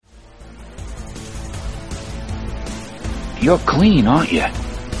You're clean, aren't you?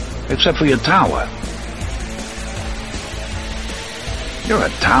 Except for your tower. You're a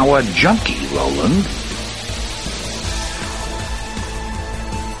tower junkie, Roland.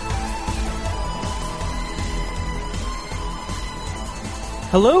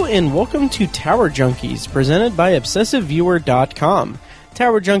 Hello and welcome to Tower Junkies, presented by ObsessiveViewer.com.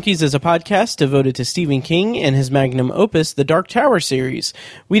 Tower Junkies is a podcast devoted to Stephen King and his magnum opus, the Dark Tower series.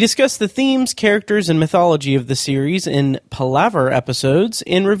 We discuss the themes, characters, and mythology of the series in Palaver episodes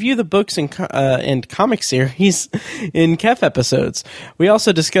and review the books and comic series in Kef episodes. We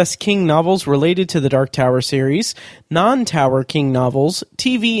also discuss King novels related to the Dark Tower series, non-Tower King novels,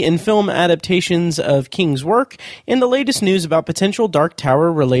 TV and film adaptations of King's work, and the latest news about potential Dark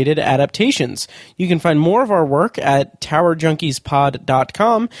Tower-related adaptations. You can find more of our work at TowerJunkiesPod.com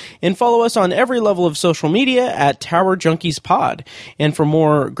and follow us on every level of social media at Tower Junkies Pod. And for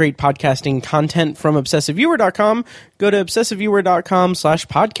more great podcasting content from ObsessiveViewer.com, go to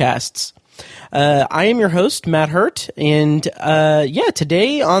ObsessiveViewer.com/podcasts. I am your host, Matt Hurt, and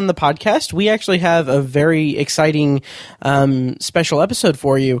today on the podcast, we actually have a very exciting special episode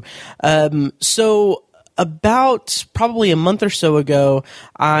for you. About probably a month or so ago,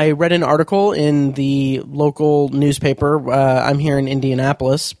 I read an article in the local newspaper. I'm here in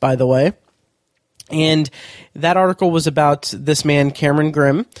Indianapolis, by the way. And that article was about this man, Cameron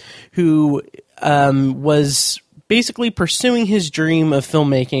Grimm, who was basically pursuing his dream of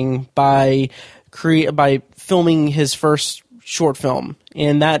filmmaking by filming his first short film.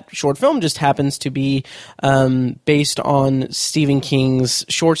 And that short film just happens to be based on Stephen King's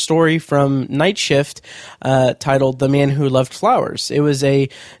short story from Night Shift titled The Man Who Loved Flowers. It was a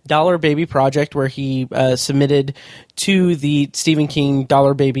Dollar Baby project where he submitted to the Stephen King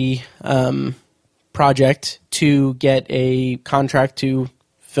Dollar Baby project to get a contract to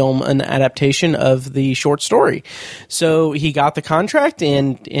film an adaptation of the short story. So he got the contract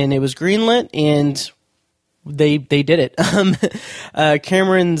and it was greenlit, and they did it.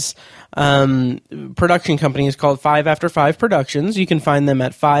 Cameron's production company is called 5 After 5 Productions. You can find them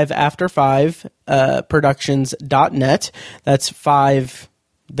at 5after5productions.net. That's 5,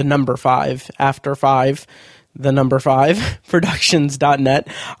 the number 5, after 5, the number 5, productions.net.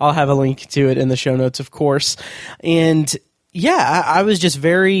 I'll have a link to it in the show notes, of course. And yeah, I was just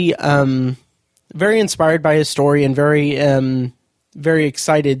very inspired by his story and very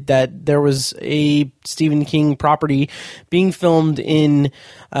excited that there was a Stephen King property being filmed in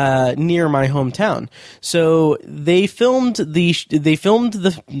near my hometown. So they filmed the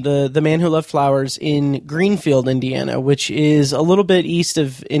Man Who Loved Flowers in Greenfield, Indiana, which is a little bit east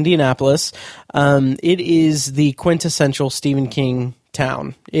of Indianapolis. It is the quintessential Stephen King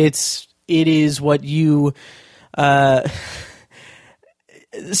town. It is what you.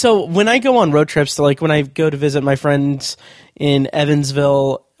 So when I go on road trips, when I go to visit my friends in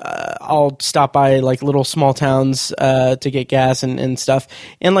Evansville, I'll stop by little small towns to get gas and stuff.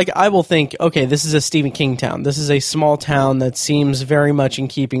 And I will think, okay, this is a Stephen King town. This is a small town that seems very much in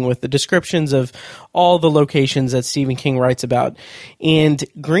keeping with the descriptions of all the locations that Stephen King writes about. And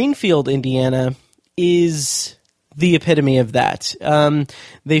Greenfield, Indiana is the epitome of that.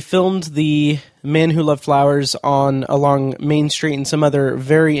 They filmed The Man Who Loved Flowers along Main Street and some other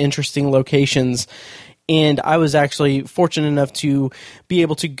very interesting locations. And I was actually fortunate enough to be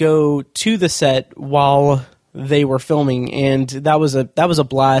able to go to the set while they were filming, and that was a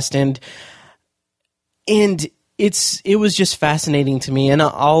blast. And it was just fascinating to me, and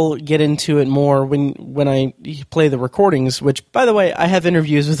I'll get into it more when I play the recordings, which, by the way, I have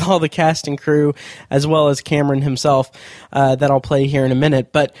interviews with all the cast and crew, as well as Cameron himself, that I'll play here in a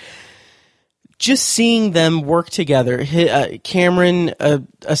minute. But just seeing them work together, Cameron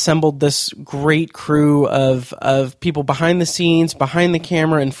assembled this great crew of people behind the scenes, behind the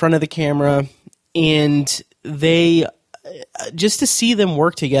camera, in front of the camera, and they... just to see them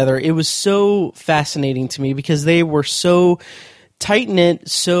work together, it was so fascinating to me because they were so tight-knit,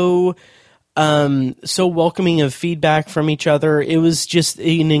 so welcoming of feedback from each other. It was just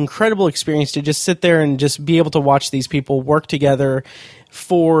an incredible experience to just sit there and just be able to watch these people work together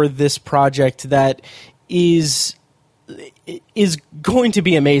for this project that is going to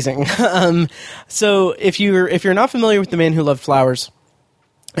be amazing. So if you're not familiar with The Man Who Loved Flowers,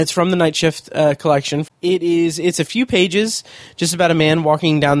 it's from the Night Shift collection. It's a few pages, just about a man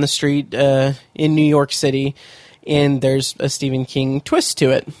walking down the street in New York City, and there's a Stephen King twist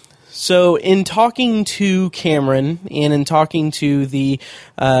to it. So in talking to Cameron and in talking to the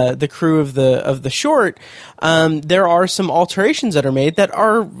crew of the short, there are some alterations that are made that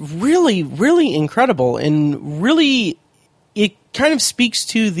are really, really incredible and really kind of speaks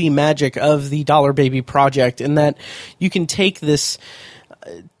to the magic of the Dollar Baby project, in that you can take this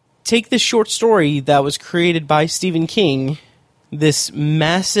short story that was created by Stephen King, this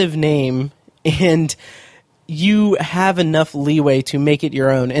massive name, and you have enough leeway to make it your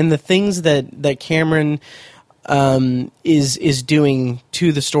own. And the things that Cameron is doing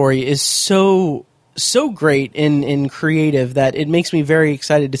to the story is so great and creative that it makes me very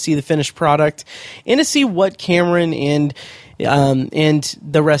excited to see the finished product and to see what Cameron and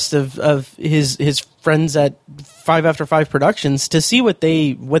the rest of his friends at 5 After 5 Productions, to see what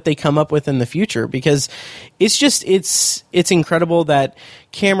they come up with in the future, because it's incredible that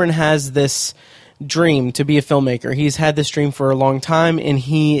Cameron has this dream to be a filmmaker. He's had this dream for a long time, and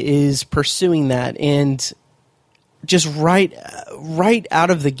he is pursuing that. And just right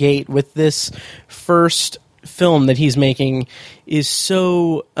out of the gate with this first film that he's making is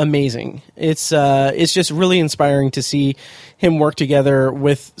so amazing. It's just really inspiring to see him work together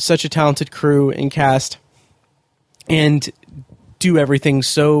with such a talented crew and cast and do everything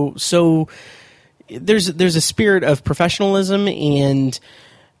so there's a spirit of professionalism and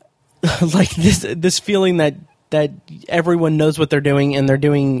like this feeling that everyone knows what they're doing and they're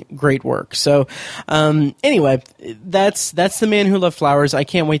doing great work. So anyway, that's The Man Who Loved Flowers. I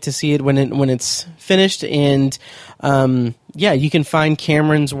can't wait to see it when it's finished. And you can find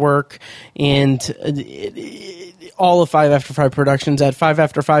Cameron's work and all of 5 After 5 Productions at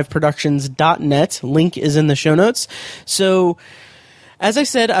 5after5productions.net. Link is in the show notes. So as I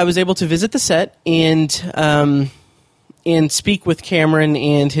said, I was able to visit the set and speak with Cameron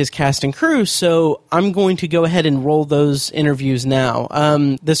and his cast and crew, so I'm going to go ahead and roll those interviews now.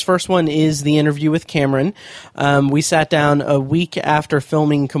 This first one is the interview with Cameron. We sat down a week after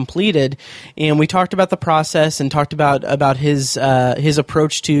filming completed, and we talked about the process and talked about his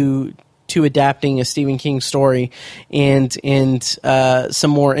approach to adapting a Stephen King story and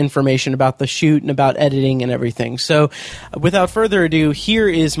some more information about the shoot and about editing and everything. So without further ado, here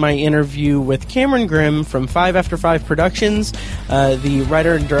is my interview with Cameron Grimm from 5 After 5 Productions, the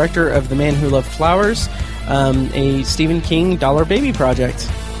writer and director of The Man Who Loved Flowers, a Stephen King Dollar Baby project.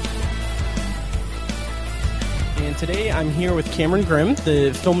 And today I'm here with Cameron Grimm,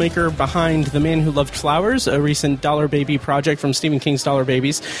 the filmmaker behind The Man Who Loved Flowers, a recent Dollar Baby project from Stephen King's Dollar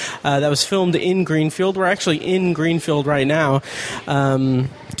Babies that was filmed in Greenfield. We're actually in Greenfield right now to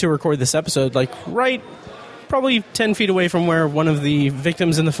record this episode, like right probably 10 feet away from where one of the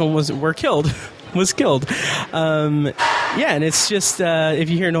victims in the film was killed. And it's just if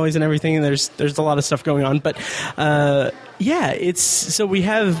you hear noise and everything, there's a lot of stuff going on. But it's so we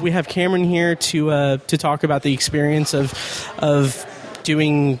have Cameron here to talk about the experience of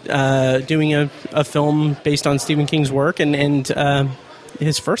doing a film based on Stephen King's work and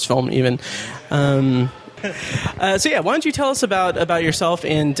his first film even. Why don't you tell us about yourself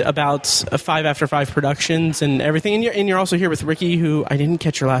and about 5 After 5 Productions and everything? And you're also here with Ricky, who I didn't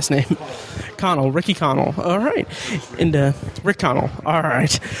catch your last name. Ricky Connell. All right, and Rick Connell. All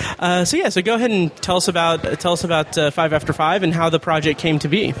right. So go ahead and tell us about 5 After 5 and how the project came to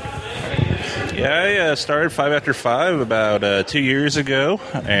be. Yeah, I started 5 After 5 about 2 years ago,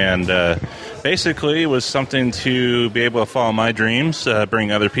 and basically it was something to be able to follow my dreams,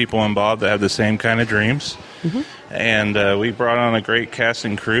 bring other people involved that have the same kind of dreams. Mm-hmm. And we brought on a great cast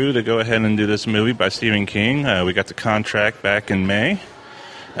and crew to go ahead and do this movie by Stephen King. We got the contract back in May.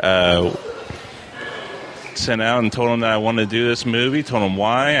 Sent out and told him that I wanted to do this movie, told him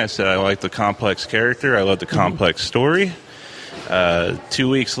why. I said I like the complex character, I love the complex story. 2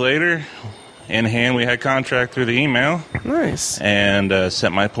 weeks later, in hand, we had contract through the email. Nice. And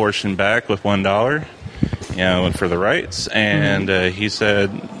sent my portion back with $1, for the rights. And he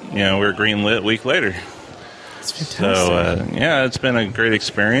said, we're greenlit a week later. That's fantastic. So, it's been a great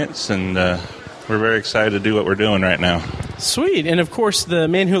experience, and we're very excited to do what we're doing right now. Sweet. And, of course, The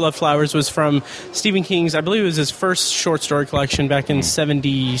Man Who Loved Flowers was from Stephen King's, I believe it was his first short story collection back in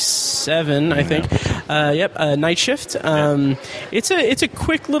 77, I think. Night Shift. It's a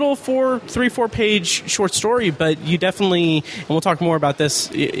quick little 3-4 page short story, but you definitely, and we'll talk more about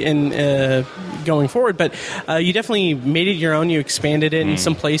this in going forward, but you definitely made it your own. You expanded it in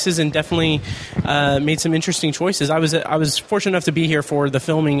some places and definitely made some interesting choices. I was fortunate enough to be here for the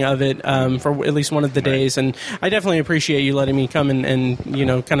filming of it for at least one of the days, and I definitely appreciate you letting me come and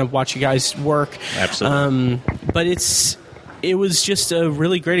kind of watch you guys work. Absolutely. But it was just a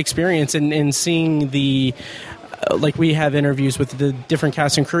really great experience, and seeing the like we have interviews with the different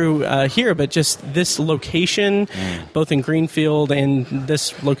cast and crew here, but just this location, both in Greenfield and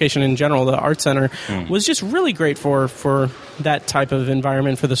this location in general, the Art Center, was just really great for that type of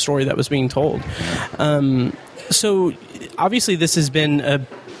environment for the story that was being told. So obviously this has been a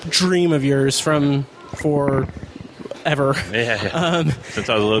dream of yours forever. Yeah. Since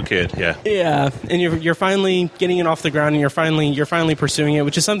I was a little kid, yeah. Yeah, and you're finally getting it off the ground, and you're finally pursuing it,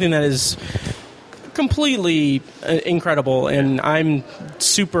 which is something that is completely incredible, and I'm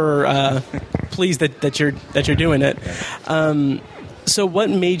super pleased that you're doing it. So, what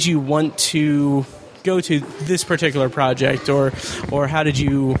made you want to go to this particular project, or how did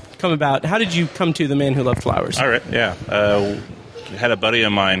you come to The Man Who Loved Flowers? All right, yeah. I had a buddy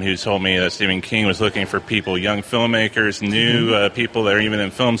of mine who told me that Stephen King was looking for people, young filmmakers, new people that are even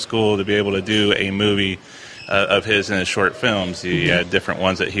in film school, to be able to do a movie of his in his short films. He had different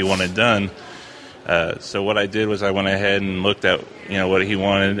ones that he wanted done. So what I did was I went ahead and looked at what he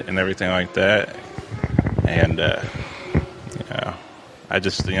wanted and everything like that, and I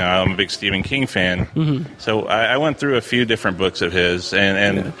just I'm a big Stephen King fan, so I went through a few different books of his,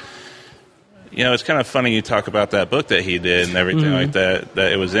 and it's kind of funny you talk about that book that he did and everything like that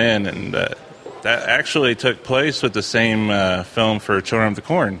it was in, and that actually took place with the same film for Children of the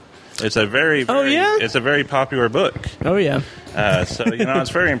Corn. It's a very it's a very popular book. Oh yeah. So I was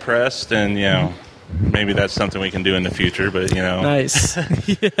very impressed, and maybe that's something we can do in the future, but Nice. Yeah.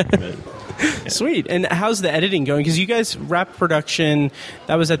 Yeah. Sweet. And how's the editing going? Because you guys wrapped production,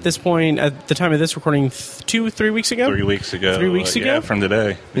 that was at this point, at the time of this recording, 2-3 weeks ago? 3 weeks ago. 3 weeks ago? Yeah, from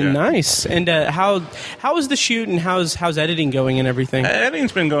today. Yeah. Nice. And how was the shoot, and how's editing going and everything?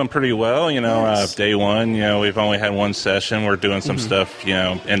 Editing's been going pretty well. Nice. Day one, we've only had one session. We're doing some stuff,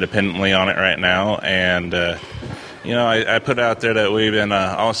 independently on it right now, and I put out there that we've been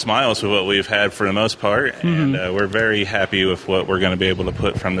all smiles with what we've had for the most part, and we're very happy with what we're going to be able to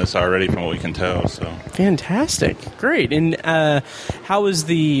put from this already, from what we can tell. So fantastic, great. And how was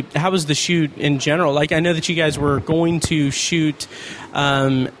the shoot in general? Like, I know that you guys were going to shoot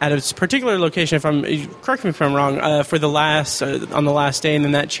at a particular location. Correct me if I'm wrong. For the last on the last day, and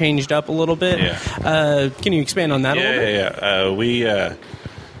then that changed up a little bit. Yeah. Can you expand on that a little bit? Yeah. We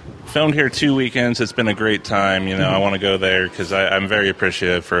filmed here 2 weekends. It's been a great time. I want to go there because I'm very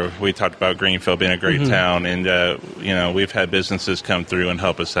appreciative we talked about Greenfield being a great town, and we've had businesses come through and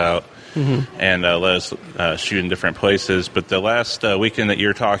help us out and let us shoot in different places. But the last weekend that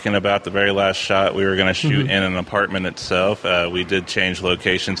you're talking about, the very last shot, we were going to shoot in an apartment itself. We did change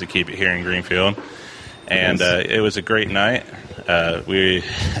locations to keep it here in Greenfield, and it was a great night. We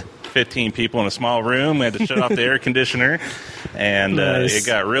 15 people in a small room. We had to shut off the air conditioner, and it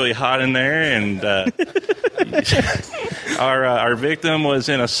got really hot in there, and our victim was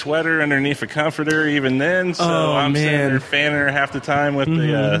in a sweater underneath a comforter even then, so I'm sitting there fanning her half the time with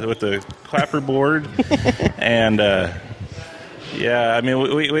the clapper board. And we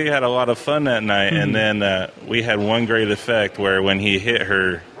had a lot lot of fun that night, and then we had one great effect where when he hit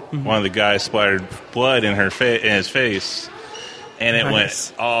her, one of the guys splattered blood in his face. And it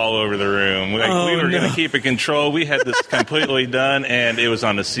went all over the room. We were going to keep it controlled. We had this completely done, and it was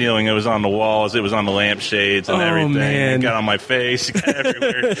on the ceiling. It was on the walls. It was on the lampshades and everything. Man. It got on my face. It got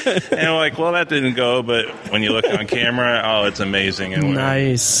everywhere. And we're like, well, that didn't go. But when you look on camera, it's amazing. And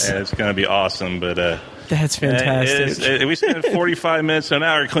nice. And it's going to be awesome. But that's fantastic. We spent 45 minutes to an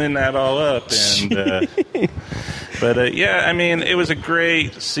hour cleaning that all up. And But, it was a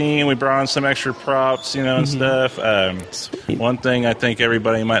great scene. We brought on some extra props, and stuff. One thing I think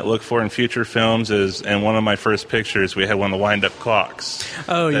everybody might look for in future films is, in one of my first pictures, we had one of the wind-up clocks.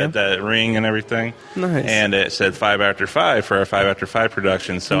 Oh, yeah. That ring and everything. Nice. And it said 5 after 5 for our 5 after 5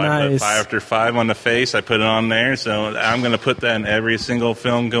 production. So I put 5 after 5 on the face. I put it on there. So I'm going to put that in every single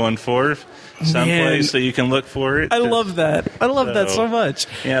film going forth. Someplace so you can look for it. I love that. I love that so much.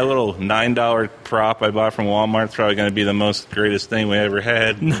 Yeah, a little $9 prop I bought from Walmart. It's probably going to be the most greatest thing we ever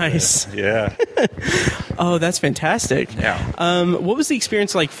had. Nice. Yeah. Oh, that's fantastic. Yeah. What was the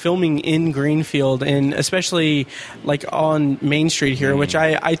experience like filming in Greenfield, and especially like on Main Street here, which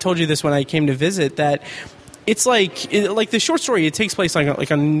I told you this when I came to visit, that it's like the short story, it takes place like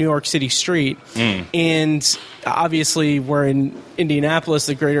on a New York City street, and obviously we're in Indianapolis,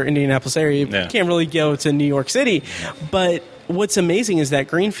 the greater Indianapolis area. You can't really go to New York City, but what's amazing is that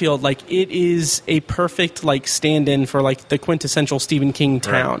Greenfield, it is a perfect stand-in for the quintessential Stephen King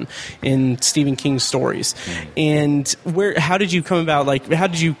town in Stephen King's stories. And how did you come about? How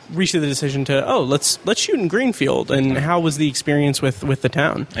did you reach the decision to let's shoot in Greenfield? And how was the experience with the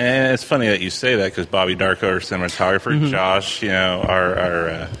town? And it's funny that you say that, because Bobby Darko, our cinematographer, Josh,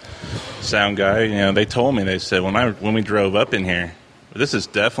 our sound guy, they told me, they said when we drove up in here, this is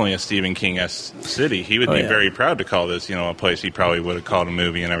definitely a Stephen King-esque city. He would be very proud to call this, a place he probably would have called a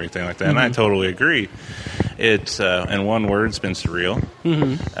movie and everything like that. And I totally agree. It's in one word, it's been surreal.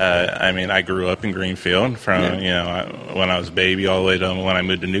 I mean, I grew up in Greenfield from when I was a baby all the way to when I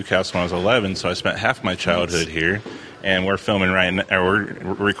moved to Newcastle when I was 11. So I spent half my childhood here, and we're filming we're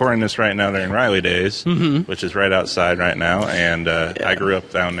recording this right now. They're in Riley Days, which is right outside right now. And I grew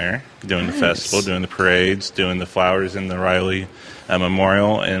up down there doing the festival, doing the parades, doing the flowers in the Riley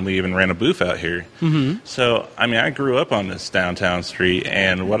Memorial, and we even ran a booth out here. So, I mean, I grew up on this downtown street,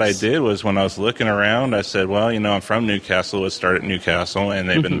 and what I did was when I was looking around, I said, well, I'm from Newcastle. Let's start at Newcastle, and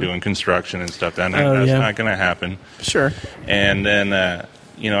they've been doing construction and stuff down there. That's not going to happen. Sure. And then,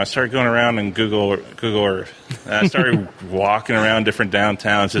 I started going around and Google Earth. And I started walking around different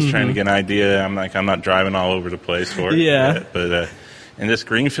downtowns, just trying to get an idea. I'm not driving all over the place for it. Yeah. But and this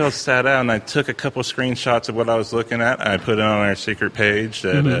Greenfield sat out, and I took a couple screenshots of what I was looking at. I put it on our secret page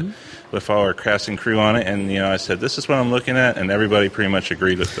that with all our casting crew on it, and I said, "This is what I'm looking at," and everybody pretty much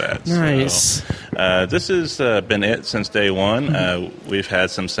agreed with that. Nice. So, this has been it since day one. We've had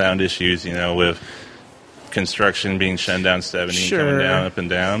some sound issues, with construction being shut down 70 coming down up and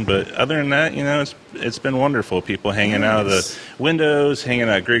down, but other than that, it's been wonderful. People hanging out of the windows, hanging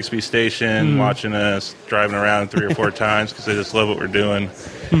out at Grigsby Station, watching us, driving around 3 or 4 times because they just love what we're doing.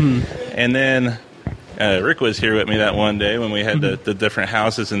 And then Rick was here with me that one day when we had the different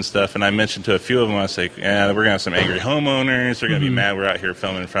houses and stuff, and I mentioned to a few of them, I was like, we're going to have some angry homeowners. They're going to be mad we're out here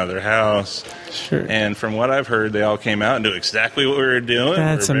filming in front of their house. Sure. And from what I've heard, they all came out and knew exactly what we were doing.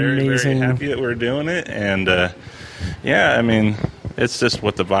 That's we're very, amazing. very happy that we're doing it. And, I mean, it's just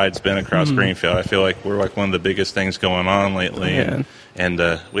what the vibe's been across Greenfield. I feel like we're like one of the biggest things going on lately. Yeah. And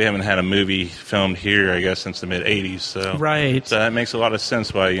we haven't had a movie filmed here, I guess, since the mid-'80s. So that makes a lot of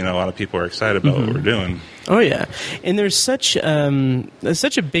sense why, a lot of people are excited about what we're doing. Oh, yeah. And there's such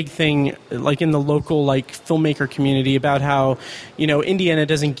a big thing, like, in the local, like, filmmaker community about how, Indiana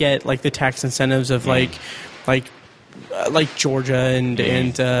doesn't get, like, the tax incentives of, like Georgia and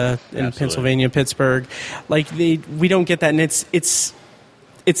Pennsylvania, Pittsburgh. Like, we don't get that, and it's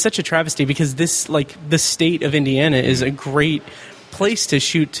such a travesty because this, like, the state of Indiana is a great place to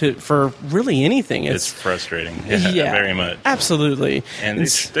shoot for really anything. It's frustrating. Yeah, very much. Absolutely. And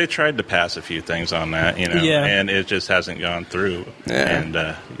they tried to pass a few things on that, and it just hasn't gone through.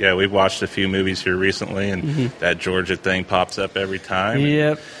 Yeah. And, we've watched a few movies here recently, and that Georgia thing pops up every time.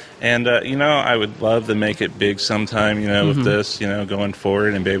 Yep. And, I would love to make it big sometime, with this, going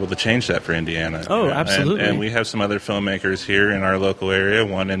forward and be able to change that for Indiana. Oh, absolutely. And we have some other filmmakers here in our local area,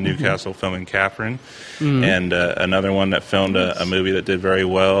 one in Newcastle filming Catherine, and another one that filmed a movie that did very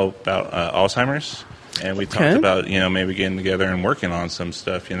well about Alzheimer's. And we talked about, maybe getting together and working on some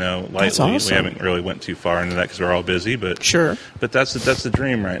stuff, lightly. That's awesome. We haven't really went too far into that because we're all busy. But sure. But that's the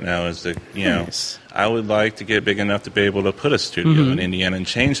dream right now is that, Nice. I would like to get big enough to be able to put a studio in Indiana and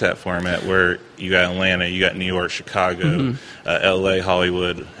change that format where you got Atlanta, you got New York, Chicago, L.A.,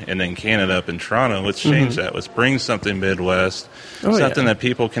 Hollywood, and then Canada up in Toronto. Let's change that. Let's bring something Midwest, something that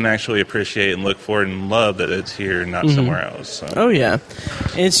people can actually appreciate and look for and love that it's here and not somewhere else. So. Oh, yeah.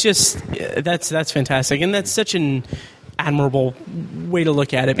 It's just, that's fantastic. And that's such an admirable way to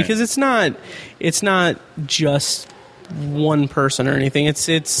look at it because it's not just one person or anything. It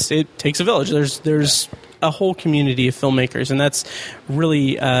takes a village. There's a whole community of filmmakers, and that's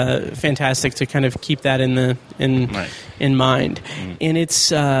really fantastic to kind of keep that in mind. And it's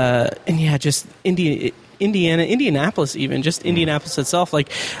just Indianapolis, even just Indianapolis itself,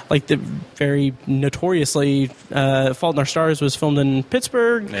 like the very notoriously Fault in Our Stars was filmed in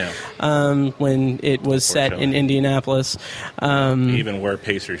Pittsburgh when it was set in Indianapolis. Even wore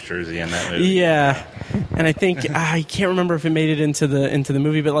Pacers jersey in that movie. Yeah, and I think I can't remember if it made it into the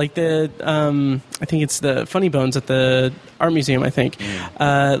movie, but like I think it's the Funny Bones at the Art Museum. I think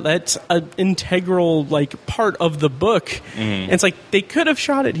that's an integral like part of the book. And it's like they could have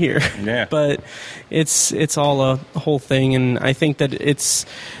shot it here, but it's all a whole thing, and I think that it's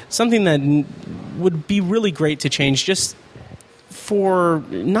something that would be really great to change just for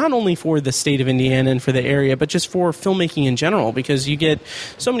not only for the state of Indiana and for the area, but just for filmmaking in general, because you get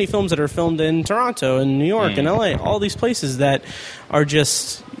so many films that are filmed in Toronto and New York and LA, all these places that are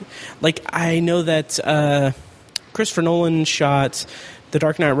just like, I know that Christopher Nolan shot The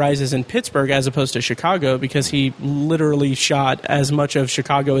Dark Knight Rises in Pittsburgh as opposed to Chicago because he literally shot as much of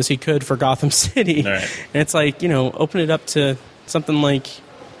Chicago as he could for Gotham City. Right. And it's like, open it up to something like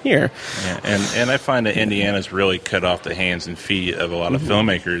here. Yeah, and I find that Indiana's really cut off the hands and feet of a lot of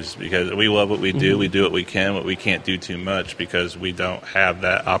filmmakers because we love what we do. We do what we can, but we can't do too much because we don't have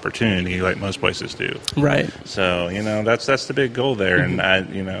that opportunity like most places do. Right. So, that's the big goal there. And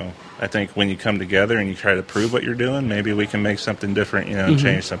I think when you come together and you try to prove what you're doing, maybe we can make something different, and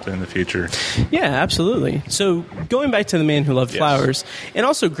change something in the future. Yeah, absolutely. So going back to The Man Who Loved Flowers, and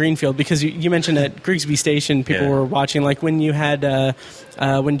also Greenfield, because you mentioned at Grigsby Station, people were watching, like when you had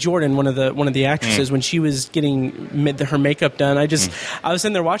when Jordan, one of the actresses, when she was getting her makeup done, I was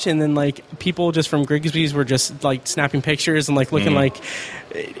in there watching, and then like people just from Grigsby's were just like snapping pictures and like looking like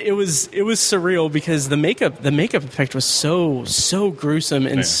it was surreal, because the makeup effect was so gruesome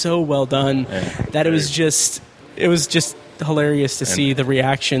and so well done that it was just hilarious to see the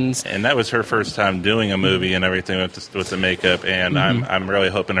reactions. And that was her first time doing a movie and everything with the makeup, and I'm really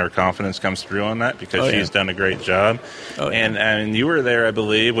hoping her confidence comes through on that, because she's done a great job. And you were there, I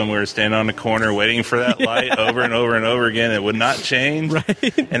believe, when we were standing on the corner waiting for that light over and over and over again. It would not change.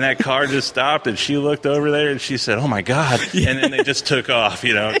 Right. And that car just stopped, and she looked over there and she said, "Oh my God." And then they just took off.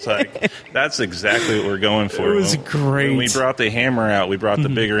 It's like, that's exactly what we're going for. It was great. When we brought the hammer out, we brought the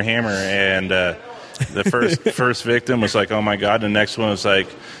bigger hammer, and the first victim was like, "Oh my God!" The next one was like,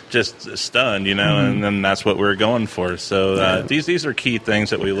 just stunned, and then that's what we're going for. So these are key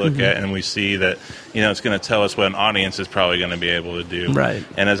things that we look at, and we see that it's going to tell us what an audience is probably going to be able to do. Right.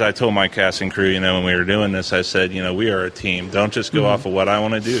 And as I told my casting crew, when we were doing this, I said, we are a team. Don't just go off of what I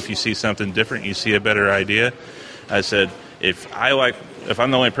want to do. If you see something different, you see a better idea, I said, if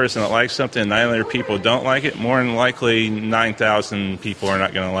I'm the only person that likes something and 9 other people don't like it, more than likely 9,000 people are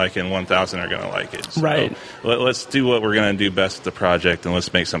not going to like it and 1,000 are going to like it. So right. Let's do what we're going to do best with the project, and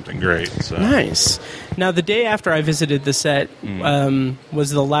let's make something great. So. Nice. Now, the day after I visited the set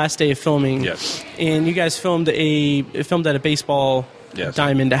was the last day of filming. Yes. And you guys filmed at a baseball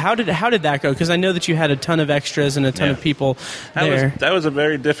diamond. How did that go? Because I know that you had a ton of extras and a ton of people there. That was a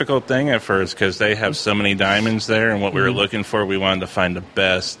very difficult thing at first, because they have so many diamonds there, and what we were looking for, we wanted to find the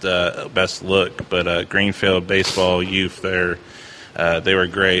best look. But Greenfield Baseball Youth there, they were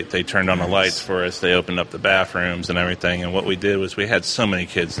great. They turned on the lights for us. They opened up the bathrooms and everything. And what we did was we had so many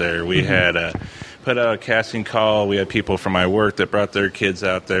kids there. We had put out a casting call. We had people from my work that brought their kids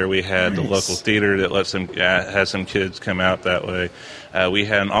out there. We had the local theater that had some kids come out that way. We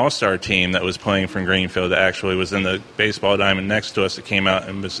had an all-star team that was playing from Greenfield that actually was in the baseball diamond next to us, that came out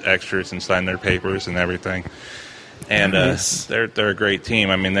and was extras and signed their papers and everything. And they're a great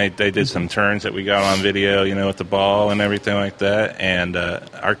team. I mean, they did some turns that we got on video, with the ball and everything like that. And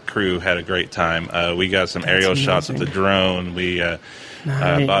our crew had a great time. We got some aerial shots with the drone. We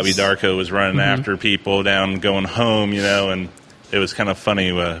Bobby Darko was running after people down going home, and it was kind of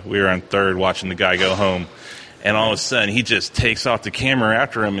funny. We were on third watching the guy go home, and all of a sudden he just takes off the camera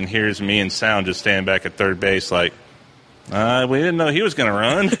after him and hears me and Sound just standing back at third base like, we didn't know he was going to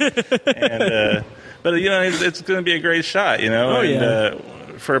run. But it's going to be a great shot,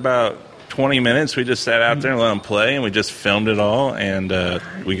 And for about 20 minutes, we just sat out there and let them play, and we just filmed it all, and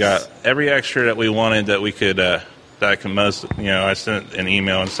we got every extra that we wanted that we could. I sent an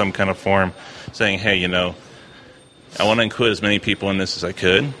email in some kind of form saying, hey, I want to include as many people in this as I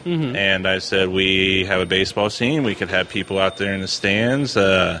could. And I said, we have a baseball scene. We could have people out there in the stands,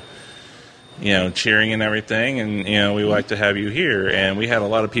 cheering and everything. And, we like to have you here. And we had a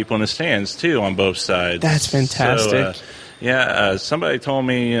lot of people in the stands, too, on both sides. That's fantastic. So, somebody told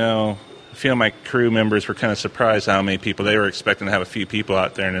me, a few of my crew members were kind of surprised how many people. They were expecting to have a few people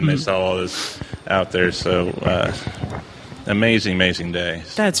out there, and then they saw all this out there. So, amazing day.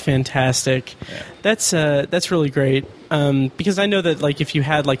 That's fantastic. Yeah. That's really great. Because I know that like if you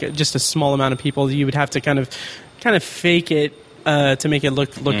had like just a small amount of people, you would have to kind of fake it to make it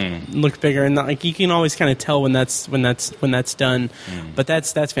look bigger, and like you can always kind of tell when that's done. But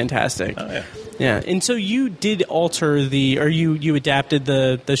that's fantastic. Oh yeah. Yeah, and so you did alter you adapted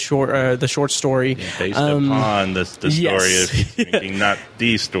the short story based upon the story of making, not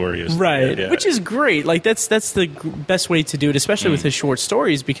the story of right, which is great. Like that's the best way to do it, especially with his short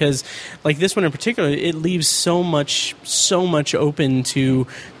stories, because like this one in particular, it leaves so much open to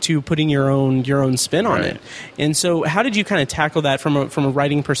putting your own spin on it. And so, how did you kind of tackle that from a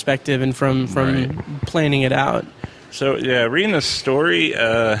writing perspective and from planning it out? So reading the story.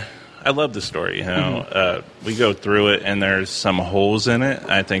 I love the story. We go through it, and there's some holes in it.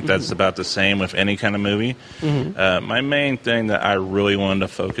 I think that's about the same with any kind of movie. My main thing that I really wanted to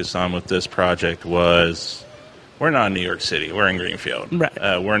focus on with this project was we're not in New York City. We're in Greenfield.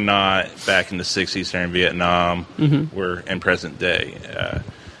 Right. We're not back in the 60s here in Vietnam. We're in present day.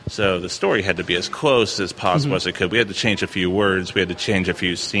 So the story had to be as close as possible as it could. We had to change a few words. We had to change a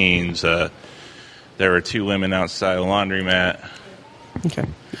few scenes. There were 2 women outside a laundromat. Okay.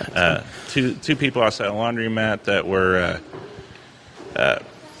 Two people outside a laundromat that were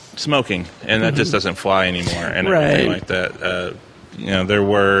smoking, and that just doesn't fly anymore, and everything like that. there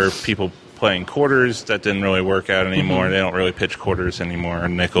were people playing quarters. That didn't really work out anymore. They don't really pitch quarters anymore, or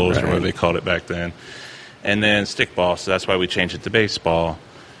nickels, or what they called it back then. And then stickball, so that's why we changed it to baseball.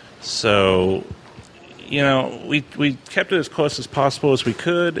 So, we kept it as close as possible as we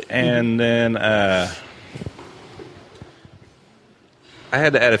could, and then I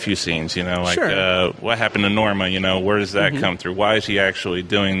had to add a few scenes, what happened to Norma, where does that come through? Why is she actually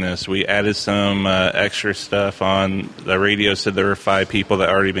doing this? We added some extra stuff on. The radio said there were 5 people that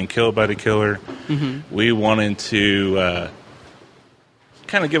had already been killed by the killer. We wanted to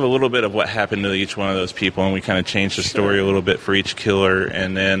kind of give a little bit of what happened to each one of those people, and we kind of changed the story a little bit for each killer,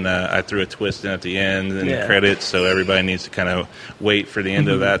 and then I threw a twist in at the end and the credits, so everybody needs to kind of wait for the end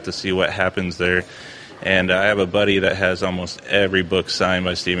of that to see what happens there. And I have a buddy that has almost every book signed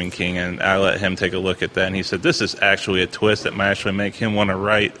by Stephen King, and I let him take a look at that, and he said, this is actually a twist that might actually make him want to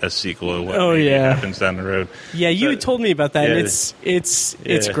write a sequel of what happens down the road. Yeah, you had told me about that, and it's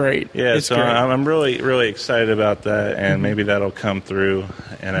great. Yeah, it's so great. I'm really, really excited about that, and maybe that'll come through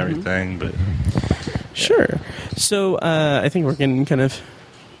and everything. But Sure. So I think we're getting kind of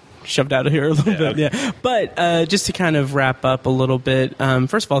shoved out of here a little bit. Okay. Yeah. But just to kind of wrap up a little bit,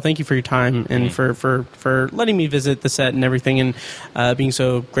 first of all, thank you for your time and for letting me visit the set and everything, and being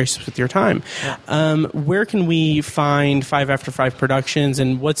so gracious with your time. Where can we find 5 After 5 Productions,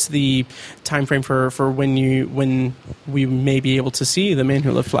 and what's the time frame for when we may be able to see The Man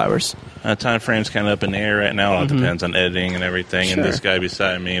Who Loved Flowers? Time frame's kind of up in the air right now. It all depends on editing and everything. Sure. And this guy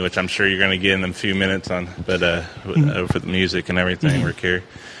beside me, which I'm sure you're going to get in a few minutes on, but for the music and everything, Rick here.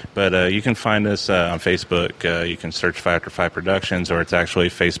 But you can find us on Facebook. You can search 5 After 5 Productions, or it's actually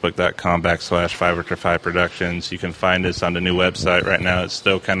facebook.com/5 After 5 Productions. You can find us on the new website right now. It's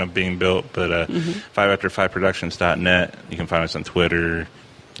still kind of being built, but 5after5productions.net. You can find us on Twitter,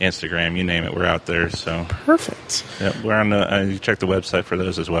 Instagram, you name it, we're out there. So perfect. Yeah, we're on the. You check the website for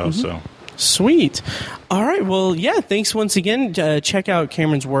those as well. So. Sweet. All right. Well, yeah. Thanks once again. Check out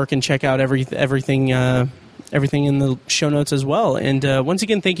Cameron's work and check out everything in the show notes as well. And once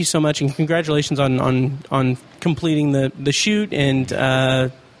again, thank you so much, and congratulations on completing the shoot, and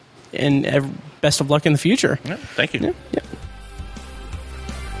best of luck in the future. Yeah, thank you. Yeah.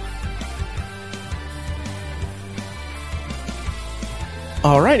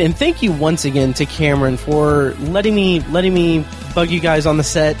 All right, and thank you once again to Cameron for letting me bug you guys on the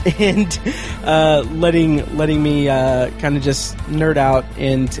set, and letting me kind of just nerd out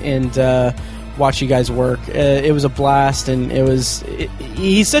and watch you guys work. It was a blast, and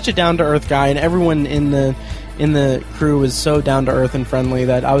he's such a down to earth guy, and everyone in the crew was so down to earth and friendly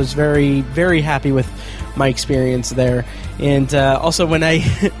that I was very, very happy with my experience there. And also, when I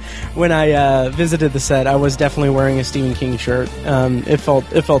visited the set, I was definitely wearing a Stephen King shirt. It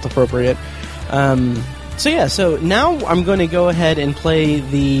felt appropriate. So now I'm going to go ahead and play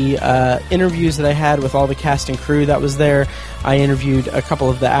the interviews that I had with all the cast and crew that was there. I interviewed a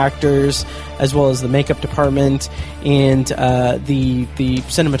couple of the actors, as well as the makeup department, and the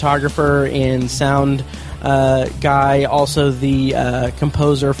cinematographer and sound guy, also the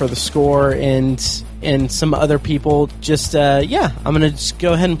composer for the score, and some other people. I'm going to just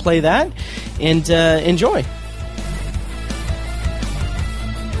go ahead and play that, and enjoy.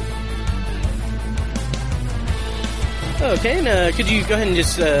 Okay, and could you go ahead and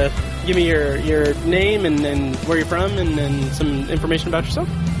just give me your name and where you're from, and some information about yourself?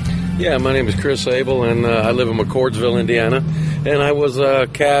 Yeah, my name is Chris Abel, and I live in McCordsville, Indiana. And I was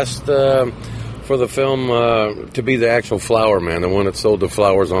cast for the film to be the actual flower man, the one that sold the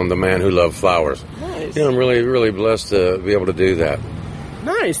flowers on The Man Who Loved Flowers. Nice. Yeah, I'm really, really blessed to be able to do that.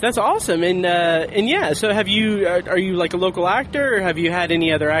 Nice, that's awesome. And yeah, so are you like a local actor, or have you had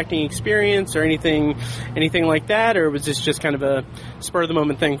any other acting experience or anything like that, or was this just kind of a spur of the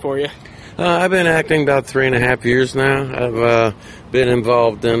moment thing for you? I've been acting about 3.5 years now. I've been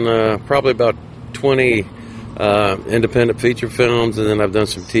involved in probably about 20 independent feature films, and then I've done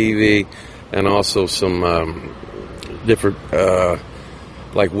some TV and also some different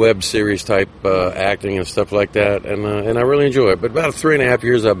like web series type acting and stuff like that, and I really enjoy it. But about 3.5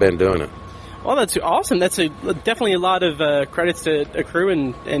 years I've been doing it. Well, that's awesome. That's definitely a lot of credits to accrue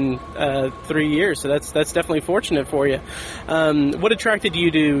in 3 years. So that's definitely fortunate for you. What attracted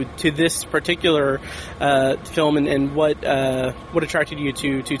you to this particular film, and what attracted you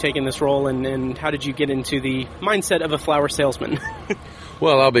to taking this role, and how did you get into the mindset of a flower salesman?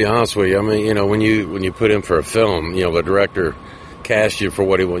 Well, I'll be honest with you. I mean, when you put in for a film, the director cast you for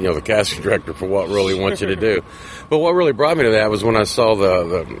what he wants, the casting director for what role he wants you to do. But what really brought me to that was when I saw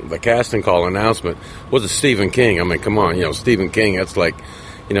the casting call announcement was it Stephen King. I mean, come on, Stephen King, that's like,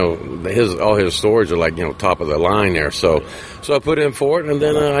 all his stories are like, top of the line there. So I put in for it, and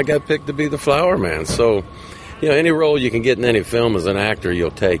then I got picked to be the Flower Man. So, any role you can get in any film as an actor,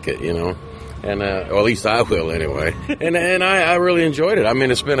 you'll take it, And, or at least I will anyway. And I really enjoyed it. I mean,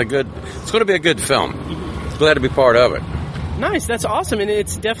 it's going to be a good film. Glad to be part of it. Nice, that's awesome, and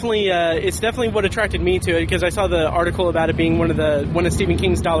it's definitely what attracted me to it, because I saw the article about it being one of Stephen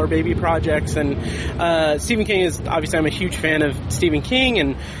King's Dollar Baby projects, and Stephen King is obviously, I'm a huge fan of Stephen King,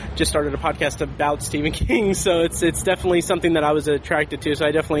 and just started a podcast about Stephen King, so it's definitely something that I was attracted to. So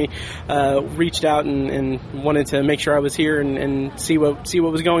I definitely reached out and wanted to make sure I was here and see what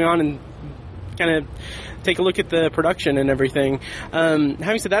was going on and kind of take a look at the production and everything.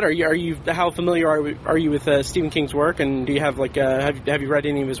 Having said that, are you how familiar are you with Stephen King's work, and do you have have you read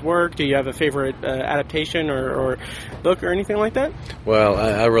any of his work? Do you have a favorite adaptation or book or anything like that? Well,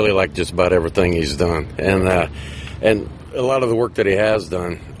 I really like just about everything he's done, and a lot of the work that he has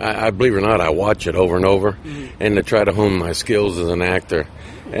done, I believe it or not, I watch it over and over, and to try to hone my skills as an actor.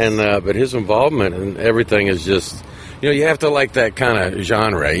 And but his involvement and everything is just, you have to like that kind of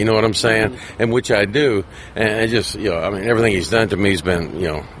genre, you know what I'm saying? And which I do. And just, everything he's done to me has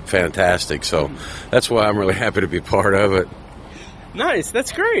been, fantastic. So that's why I'm really happy to be part of it. Nice,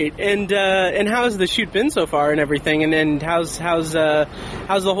 that's great. And how's the shoot been so far and everything? And how's the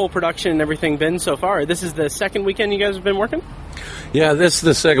whole production and everything been so far? This is the second weekend you guys have been working? Yeah, this is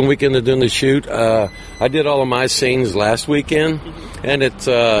the second weekend of doing the shoot. I did all of my scenes last weekend, and it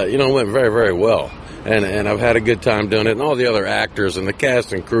went very, very well. And I've had a good time doing it, and all the other actors and the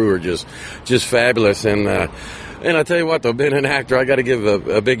cast and crew are just fabulous. And I tell you what, though, being an actor, I got to give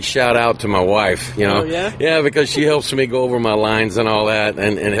a big shout out to my wife. Oh, yeah? Yeah, because she helps me go over my lines and all that,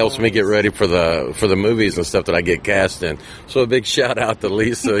 and helps me get ready for the movies and stuff that I get cast in. So a big shout out to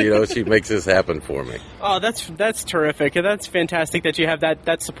Lisa. She makes this happen for me. Oh, that's terrific. That's fantastic that you have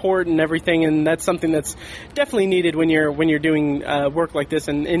that support and everything, and that's something that's definitely needed when you're doing work like this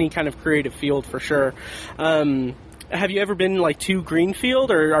in any kind of creative field, for sure. Have you ever been to Greenfield,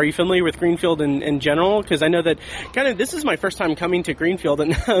 or are you familiar with Greenfield in general? Because I know that this is my first time coming to Greenfield,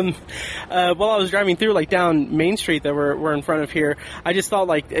 and while I was driving through down Main Street that we're in front of here, I just thought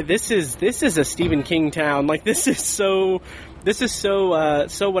this is a Stephen King town. This is so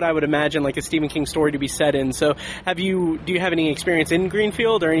what I would imagine a Stephen King story to be set in. So do you have any experience in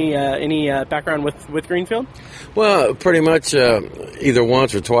Greenfield, or any background with Greenfield? Well, pretty much either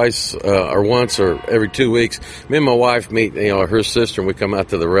once or twice, or once or every 2 weeks. Me and my wife meet, her sister, and we come out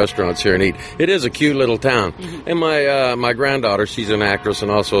to the restaurants here and eat. It is a cute little town. Mm-hmm. And my granddaughter, she's an actress and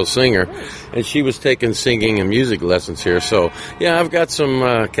also a singer, and she was taking singing and music lessons here. So, yeah, I've got some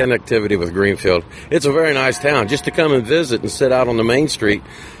connectivity with Greenfield. It's a very nice town. Just to come and visit and sit out on the main street,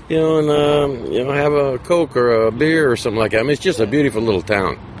 and have a Coke or a beer or something like that. I mean, it's just a beautiful little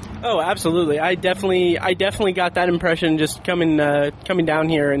town. Oh, absolutely. I definitely got that impression just coming down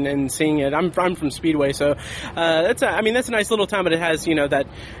here and seeing it. I'm from Speedway, so that's a nice little town, but it has that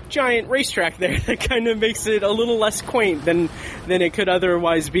giant racetrack there that kind of makes it a little less quaint than it could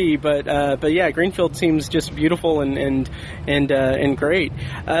otherwise be. But yeah, Greenfield seems just beautiful and great.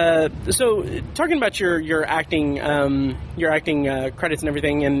 So talking about your acting credits and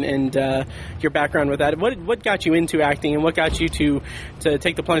everything, and your background with that, what got you into acting, and what got you to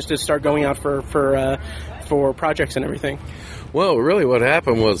take the plunge to start going out for projects and everything? Well, really what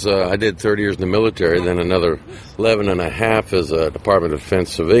happened was I did 30 years in the military, then another 11 and a half as a Department of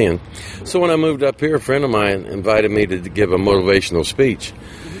Defense civilian. So when I moved up here, a friend of mine invited me to give a motivational speech.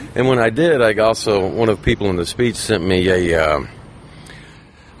 And when I did, one of the people in the speech sent me a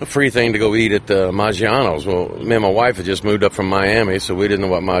free thing to go eat at Maggiano's. Well, me and my wife had just moved up from Miami, so we didn't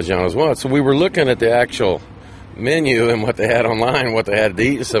know what Maggiano's was. So we were looking at the actual menu and what they had online, what they had to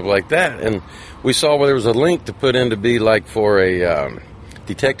eat and stuff like that, and we saw where there was a link to put in to be for a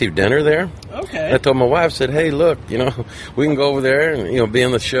detective dinner there. Okay. I told my wife, said, hey, look, we can go over there and be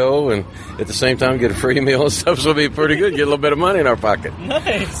in the show and at the same time get a free meal and stuff, so it'll be pretty good, get a little bit of money in our pocket.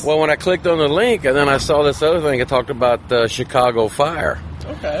 Nice. Well, when I clicked on the link, and then I saw this other thing, it talked about the Chicago Fire.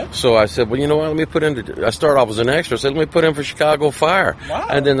 Okay. So I said, well, you know what, let me put in, I started off as an extra, I said, let me put in for Chicago Fire. Wow.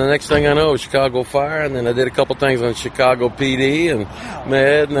 And then the next thing I know, Chicago Fire, and then I did a couple things on Chicago PD and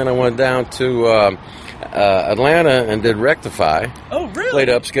Med, and then I went down to Atlanta and did Rectify. Oh, really? Played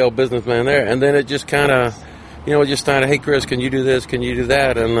upscale businessman there, and then it just kind of, hey, Chris, can you do this, can you do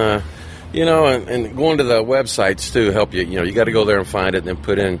that, and and going to the websites too help you. You got to go there and find it and then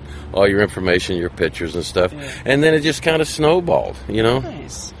put in all your information, your pictures and stuff. Yeah. And then it just kind of snowballed,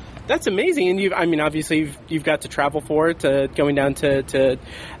 Nice. That's amazing, and obviously you've got to travel for it, going down to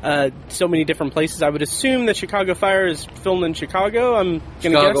so many different places. I would assume that Chicago Fire is filmed in Chicago. I'm going to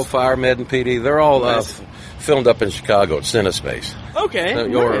guess. Chicago Fire, Med and PD, they're all filmed up in Chicago at CineSpace. Okay,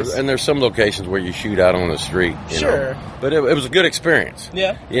 nice. And there's some locations where you shoot out on the street. Sure. But it was a good experience.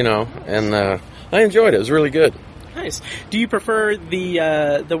 Yeah. And I enjoyed it. It was really good. Nice. Do you prefer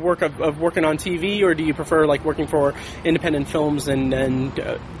the work of working on TV, or do you prefer like working for independent films? And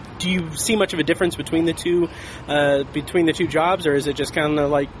do you see much of a difference between the two jobs, or is it just kind of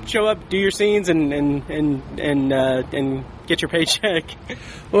like show up, do your scenes, and get your paycheck?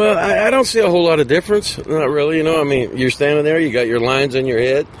 Well, I don't see a whole lot of difference. Not really. You're standing there, you got your lines in your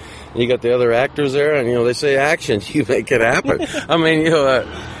head, and you got the other actors there, and they say action, you make it happen.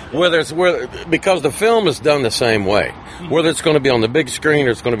 Because the film is done the same way, whether it's going to be on the big screen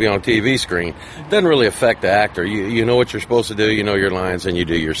or it's going to be on a TV screen, doesn't really affect the actor. You know what you're supposed to do, you know your lines, and you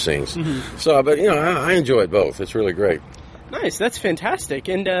do your scenes. Mm-hmm. So, but I enjoy it both. It's really great. Nice, that's fantastic.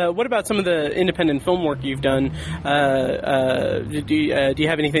 And what about some of the independent film work you've done? Do you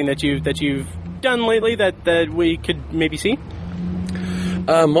have anything that you've done lately that we could maybe see?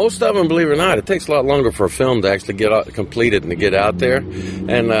 Most of them, believe it or not, it takes a lot longer for a film to actually get completed and to get out there.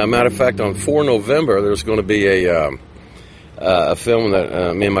 And matter of fact, on 4 November, there's going to be a film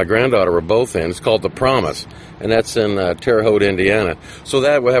that me and my granddaughter were both in. It's called The Promise, and that's in Terre Haute, Indiana. So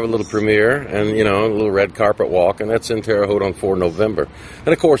that will have a little premiere and, a little red carpet walk, and that's in Terre Haute on 4 November. And,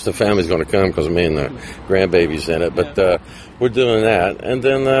 of course, the family's going to come because me and the grandbaby's in it, but we're doing that. And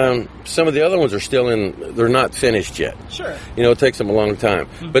then some of the other ones are they're not finished yet. Sure. It takes them a long time.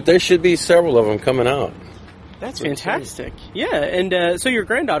 Mm-hmm. But there should be several of them coming out. That's fantastic. Yeah, and so your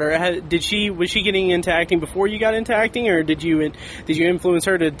granddaughter, was she getting into acting before you got into acting, or did you influence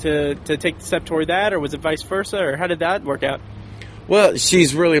her to take the step toward that, or was it vice versa, or how did that work out? Well,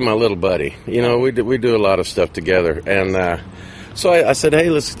 she's really my little buddy. We do a lot of stuff together, and so I said, hey,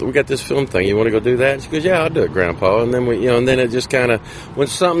 we got this film thing. You want to go do that? She goes, yeah, I'll do it, Grandpa. And then and then it just kind of, when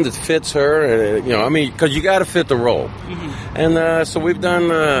something that fits her, because you got to fit the role. Mm-hmm. And so we've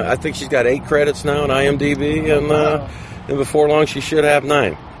done, I think she's got 8 credits now on IMDb, and before long she should have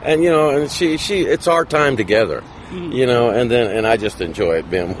 9. And and she it's our time together. Mm-hmm. And I just enjoy it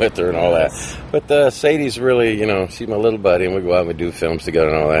being with her and all that. But Sadie's really, she's my little buddy, and we go out and we do films together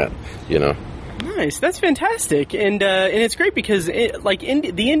and all that, Nice, that's fantastic, and it's great because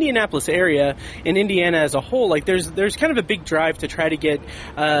the Indianapolis area and Indiana as a whole, there's kind of a big drive to try to get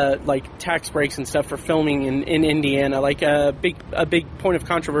tax breaks and stuff for filming in Indiana. A big point of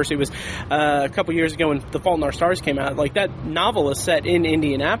controversy was a couple years ago when The Fault in Our Stars came out. That novel is set in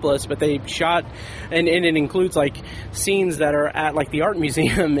Indianapolis, but they shot and it includes scenes that are at the art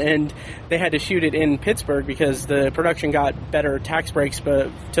museum, and they had to shoot it in Pittsburgh because the production got better tax breaks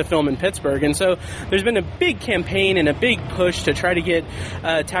to film in Pittsburgh, and so there's been a big campaign and a big push to try to get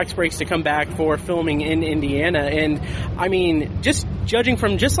tax breaks to come back for filming in Indiana. And just judging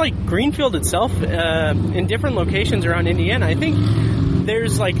from Greenfield itself, in different locations around Indiana, I think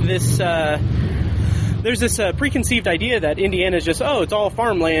there's this preconceived idea that Indiana is just, it's all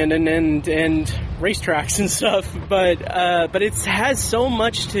farmland and racetracks and stuff, but it has so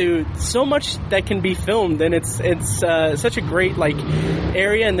much that can be filmed, and it's such a great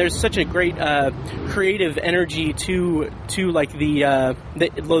area, and there's such a great creative energy to the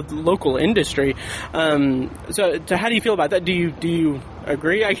local industry. So how do you feel about that? Do you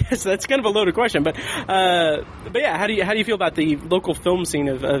agree? I guess that's kind of a loaded question, but yeah, how do you feel about the local film scene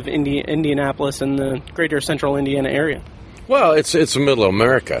of Indianapolis and the greater central Indiana area? Well, it's the middle of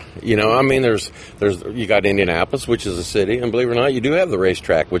America. There's you got Indianapolis, which is a city, and believe it or not, you do have the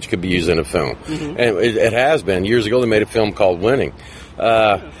racetrack, which could be used in a film. Mm-hmm. And it has been. Years ago, they made a film called Winning.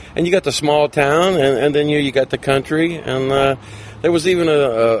 And you got the small town, and then you got the country, and there was even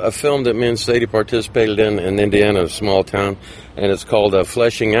a film that me and Sadie participated in Indiana, a small town, and it's called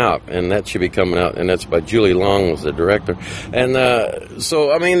Fleshing Out, and that should be coming out, and that's by Julie Long, was the director. And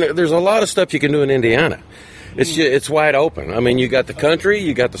there's a lot of stuff you can do in Indiana. It's wide open. You got the country,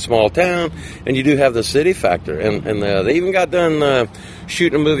 you got the small town, and you do have the city factor. And they even got done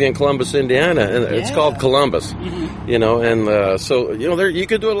shooting a movie in Columbus, Indiana, and it's called Columbus. Mm-hmm. So you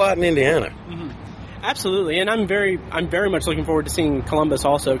could do a lot in Indiana. Mm-hmm. Absolutely, and I'm very much looking forward to seeing Columbus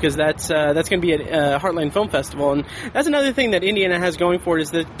also, because that's going to be at Heartland Film Festival, and that's another thing that Indiana has going for it,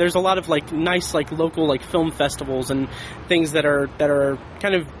 is that there's a lot of nice local film festivals and things that are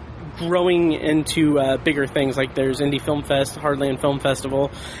kind of growing into bigger things. There's Indie Film Fest, Heartland Film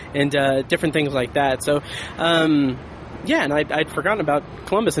Festival, and different things like that. So Yeah, and I'd forgotten about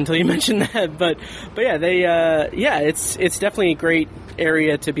Columbus until you mentioned that. But yeah, it's definitely a great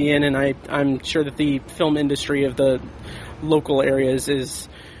area to be in, and I'm sure that the film industry of the local areas is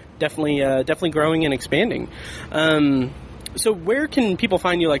definitely growing and expanding. So where can people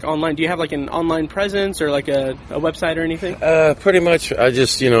find you, like, online? Do you have, like, an online presence or, like, a website or anything? Pretty much. I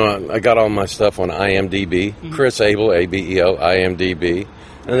just, I got all my stuff on IMDb. Mm-hmm. Chris Abel, ABEL, IMDb.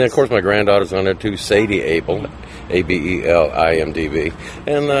 And then, of course, my granddaughter's on there, too, Sadie Abel, ABEL, IMDb.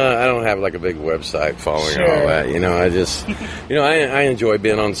 And I don't have, like, a big website following or all that. I just, I enjoy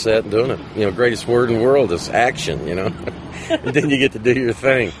being on set and doing it. Greatest word in the world is action, And then you get to do your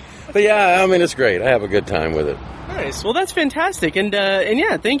thing. But, yeah, it's great. I have a good time with it. Nice. Well, that's fantastic, and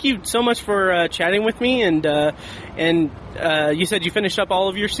yeah, thank you so much for chatting with me. And you said you finished up all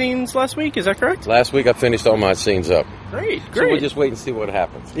of your scenes last week. Is that correct? Last week I finished all my scenes up. Great. So we'll just wait and see what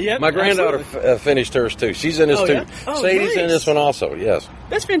happens. Yep, my granddaughter finished hers too. She's in this too. Yeah? Oh, Sadie's nice. in this one also. Yes.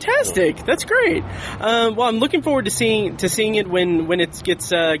 That's fantastic. That's great. Well, I'm looking forward to seeing it when it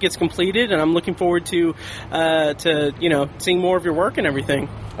gets completed, and I'm looking forward to seeing more of your work and everything.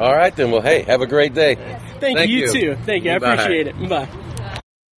 All right then. Well, hey, have a great day. Thank you. You too. Thank you. I appreciate it. Bye.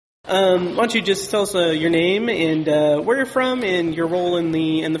 Why don't you just tell us your name and where you're from and your role in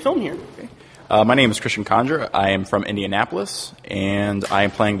the film here? Okay. My name is Christian Condra. I am from Indianapolis, and I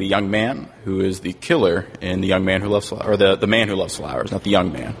am playing the young man who is the killer in The Young Man Who Loves Flowers, or the Man Who Loves Flowers, not the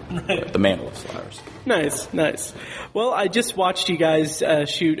young man, but the Man Who Loves Flowers. Nice. Well, I just watched you guys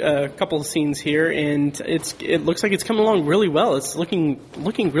shoot a couple of scenes here, and it looks like it's coming along really well. It's looking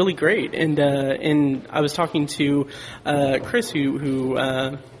really great, and I was talking to Chris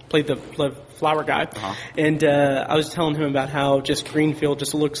who played the flower guy, and I was telling him about how just Greenfield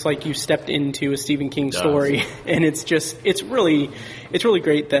just looks like you stepped into a Stephen King story, and it's really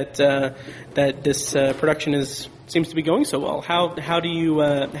great that this production seems to be going so well. How do you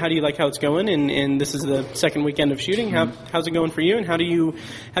like how it's going? And this is the second weekend of shooting. How's it going for you? And how'd you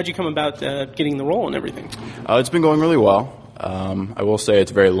come about getting the role and everything? It's been going really well. I will say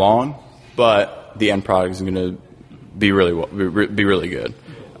it's very long, but the end product is going to be really good.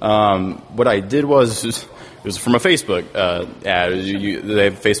 What I did was it was from a Facebook ad. They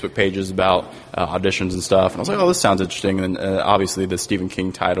have Facebook pages about auditions and stuff, and I was like, "Oh, this sounds interesting." And obviously, the Stephen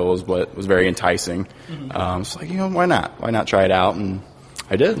King title is what was very enticing. Mm-hmm. So, why not? Why not try it out? And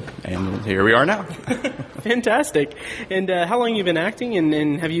I did, and here we are now. Fantastic! And how long have you been acting?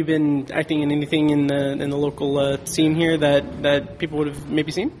 And have you been acting in anything in the local scene here that people would have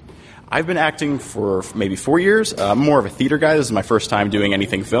maybe seen? I've been acting for maybe 4 years. I'm more of a theater guy. This is my first time doing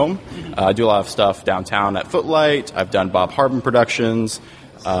anything film. I do a lot of stuff downtown at Footlight. I've done Bob Harbin productions.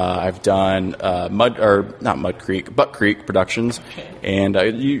 I've done Buck Creek productions, and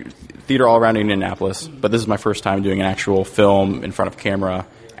theater all around Indianapolis. But this is my first time doing an actual film in front of camera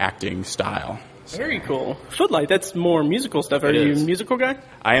acting style. Very cool. Footlight, that's more musical stuff. Are you a musical guy?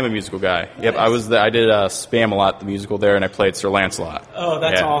 I am a musical guy. Yep, nice. I did Spam-A-Lot, the musical there, and I played Sir Lancelot. Oh,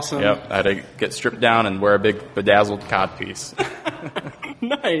 that's awesome. Yep, I had to get stripped down and wear a big bedazzled codpiece.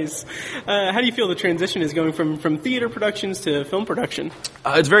 Nice. How do you feel the transition is going from theater productions to film production?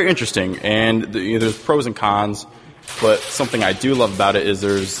 It's very interesting, and there's pros and cons, but something I do love about it is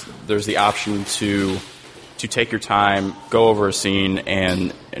there's the option to take your time, go over a scene,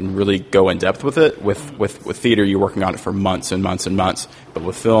 and really go in depth with it. With theater, you're working on it for months and months and months. But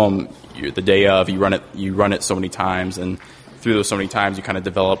with film, the day of, you run it so many times, and through those so many times, you kind of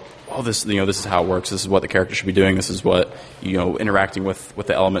develop. Oh, this is how it works. This is what the character should be doing. This is what interacting with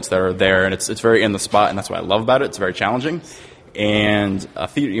the elements that are there, and it's very in the spot, and that's what I love about it. It's very challenging, and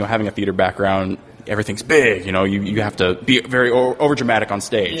theater, having a theater background. Everything's big, you have to be very over dramatic on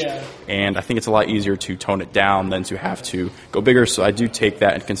stage. Yeah. And I think it's a lot easier to tone it down than to have to go bigger. So I do take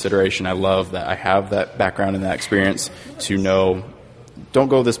that into consideration. I love that I have that background and that experience to know, don't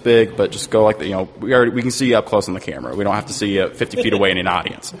go this big, but just go like we can see you up close on the camera. We don't have to see you 50 feet away in an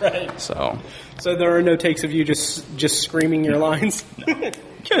audience. Right. So there are no takes of you just screaming your lines.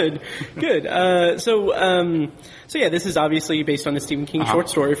 Good. So yeah, this is obviously based on a Stephen King short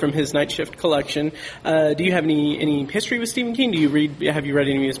story from his Night Shift collection. Do you have any history with Stephen King? Have you read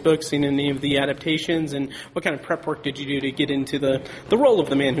any of his books, seen any of the adaptations, and what kind of prep work did you do to get into the role of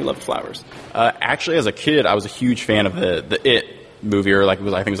the Man Who Loved Flowers? Actually, as a kid, I was a huge fan of the It movie, or I think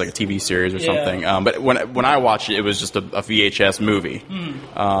it was like a TV series or something. But when I watched it, it was just a VHS movie,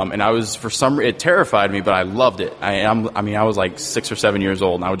 and I was it terrified me, but I loved it. I was like 6 or 7 years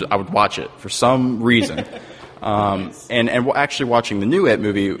old, and I would watch it for some reason. And actually watching the new It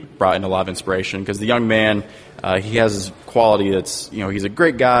movie brought in a lot of inspiration, because the young man, he has this quality that's, he's a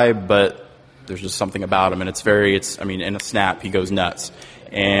great guy, but there's just something about him, and I mean, in a snap, he goes nuts.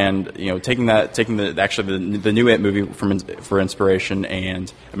 And taking the new It movie for inspiration,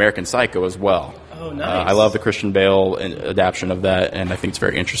 and American Psycho as well. Oh, nice. I love the Christian Bale adaptation of that, and I think it's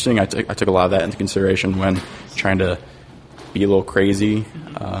very interesting. I took a lot of that into consideration when trying to be a little crazy.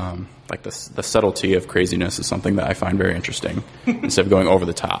 Like the subtlety of craziness is something that I find very interesting instead of going over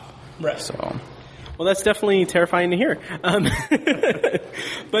the top. Right. So. Well, that's definitely terrifying to hear.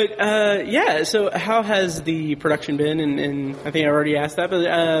 But so how has the production been? And I think I already asked that,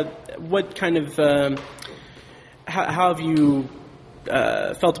 but what kind of, how have you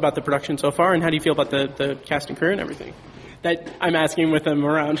felt about the production so far, and how do you feel about the cast and crew and everything? That I'm asking with them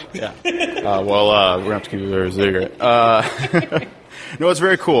around. Yeah. We're going to have to keep it very secret. No, it's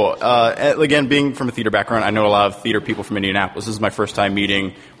very cool. Again, being from a theater background, I know a lot of theater people from Indianapolis. This is my first time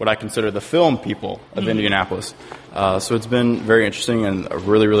meeting what I consider the film people of Indianapolis. So it's been very interesting and a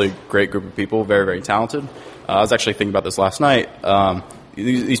really, really great group of people, very, very talented. I was actually thinking about this last night.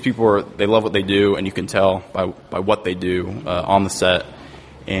 These people, they love what they do, and you can tell by what they do on the set.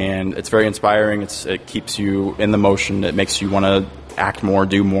 And it's very inspiring. It keeps you in the motion. It makes you want to act more,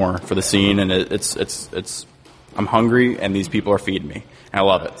 do more for the scene, and it's I'm hungry, and these people are feeding me. And I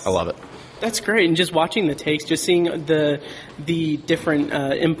love it. I love it. That's great. And just watching the takes, just seeing the different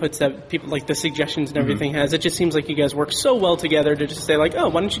inputs that people, like the suggestions and everything has, it just seems like you guys work so well together to just say, like, oh,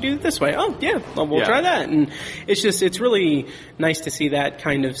 why don't you do it this way? Oh, yeah, well, we'll try that. And it's really nice to see that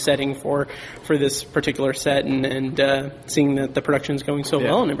kind of setting for this particular set, and seeing that the production's going so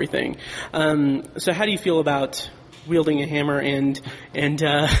well and everything. So how do you feel about wielding a hammer and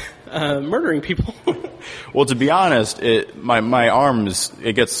murdering people? Well, to be honest, my arms,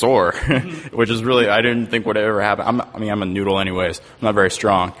 it gets sore, which is really, I didn't think would ever happen. I'm a noodle anyways. I'm not very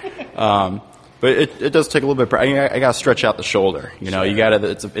strong. But it does take a little bit. I got to stretch out the shoulder. Sure. You got to,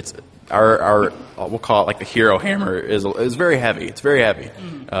 it's our we'll call it like the hero hammer is very heavy. It's very heavy.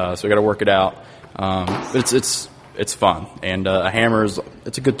 So we got to work it out. But it's fun. And a hammer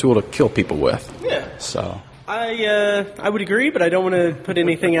it's a good tool to kill people with. Yeah. So. I would agree, but I don't want to put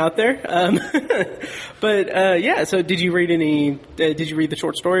anything out there. So did you read the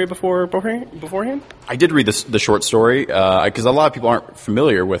short story beforehand? I did read the short story because a lot of people aren't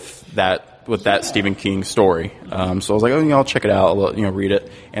familiar with that Stephen King story. So I was like, I'll check it out, read it,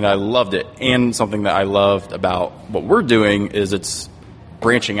 and I loved it. And something that I loved about what we're doing is it's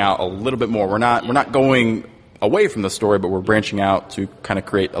branching out a little bit more. We're not going away from the story, but we're branching out to kind of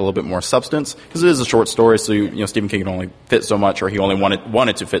create a little bit more substance, because it is a short story, so Stephen King can only fit so much, or he only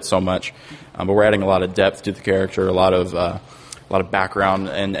wanted to fit so much. But we're adding a lot of depth to the character, a lot of background,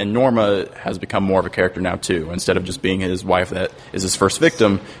 and Norma has become more of a character now too. Instead of just being his wife that is his first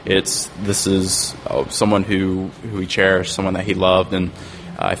victim, this is someone who he cherished, someone that he loved, and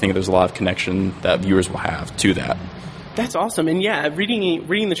I think there's a lot of connection that viewers will have to that. That's awesome. And yeah,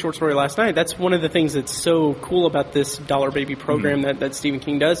 reading the short story last night, that's one of the things that's so cool about this Dollar Baby program that Stephen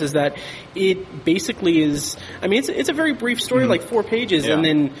King does, is that it basically is, it's a very brief story, like 4 pages, and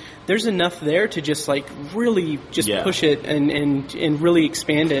then there's enough there to just really push it and really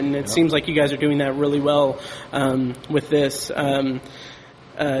expand it. And it seems like you guys are doing that really well with this.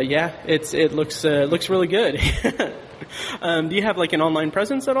 It looks really good. Do you have an online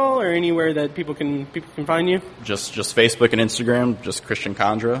presence at all, or anywhere that people can find you? Just Facebook and Instagram, just Christian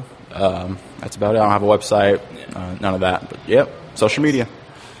Condra. That's about it. I don't have a website, none of that. But social media.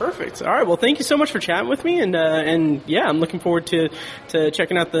 Perfect. All right. Well, thank you so much for chatting with me, and I'm looking forward to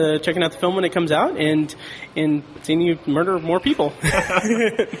checking out the film when it comes out, and seeing you murder more people.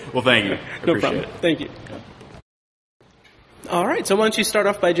 Well, thank you. No problem. Thank you. All right, so why don't you start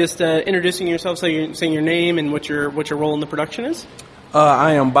off by just introducing yourself, saying your name and what your role in the production is?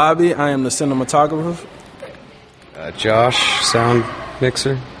 I am Bobby. I am the cinematographer. Josh, sound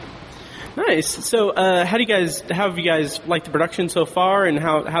mixer. Nice. So, how have you guys liked the production so far, and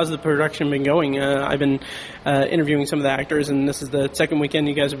how's the production been going? I've been interviewing some of the actors, and this is the second weekend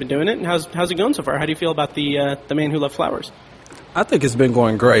you guys have been doing it. And how's it going so far? How do you feel about the Man Who Loved Flowers? I think it's been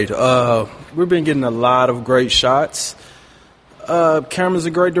going great. We've been getting a lot of great shots. Cameron's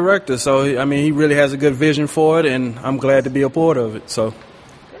a great director, so he really has a good vision for it, and I'm glad to be a part of it. So,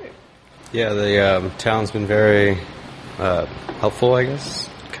 yeah, the town's been very helpful, I guess.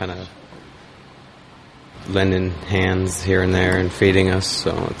 Kind of lending hands here and there and feeding us,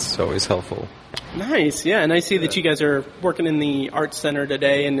 so it's always helpful. Nice, yeah, and I see that you guys are working in the Arts Center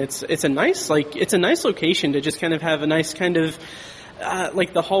today, and it's a nice location to just kind of have a nice kind of.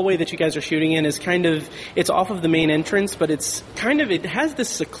 The hallway that you guys are shooting in is it's off of the main entrance, but it has this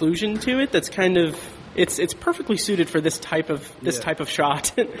seclusion to it that's kind of it's perfectly suited for this type of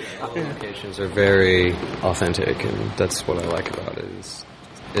shot. All the locations are very authentic, and that's what I like about it.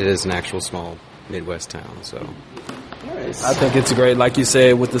 It is an actual small Midwest town, so. Nice. I think it's great, like you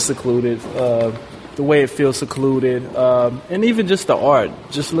said, with the secluded, the way it feels secluded, and even just the art.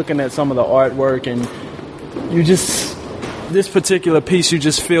 Just looking at some of the artwork, and this particular piece, you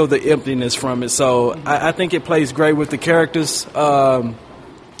just feel the emptiness from it. So I think it plays great with the characters,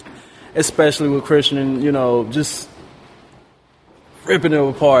 especially with Christian, just ripping it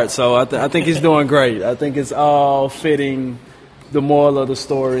apart. So I think he's doing great. I think it's all fitting the moral of the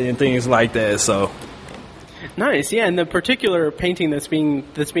story and things like that. So. Nice, yeah, and the particular painting that's being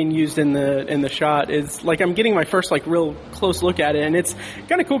used in the shot is like I'm getting my first like real close look at it, and it's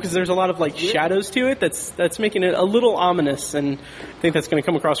kind of cool because there's a lot of like shadows to it that's making it a little ominous, and I think that's going to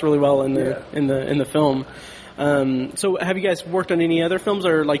come across really well in the film. So have you guys worked on any other films,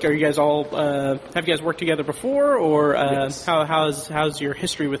 or like are you guys all have you guys worked together before, or yes. how's your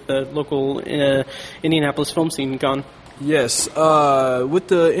history with the local Indianapolis film scene gone? Yes, with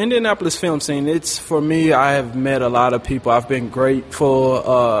the Indianapolis film scene, it's for me. I have met a lot of people. I've been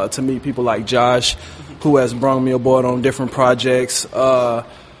grateful to meet people like Josh, who has brought me aboard on different projects,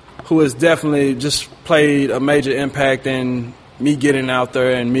 who has definitely just played a major impact in me getting out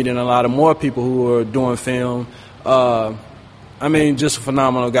there and meeting a lot of more people who are doing film. Just a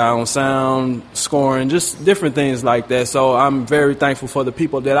phenomenal guy on sound, scoring, just different things like that. So I'm very thankful for the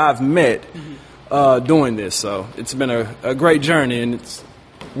people that I've met. Doing this, so it's been a great journey, and it's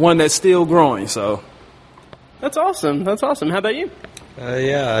one that's still growing. So that's awesome. How about you?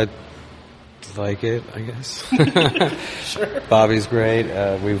 I like it, I guess. Sure. Bobby's great.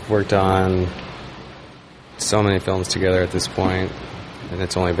 We've worked on so many films together at this point, and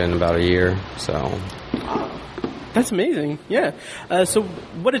it's only been about a year. So that's amazing. Yeah. So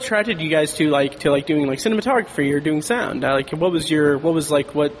what attracted you guys to doing like cinematography or doing sound? What was your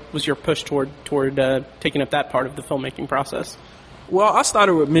push toward taking up that part of the filmmaking process? Well, I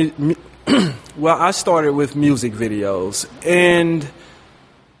started with music videos, and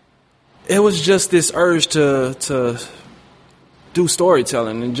it was just this urge to do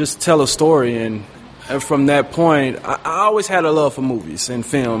storytelling and just tell a story, and from that point, I always had a love for movies and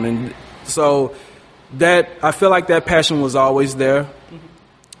film, and so. That I feel like that passion was always there,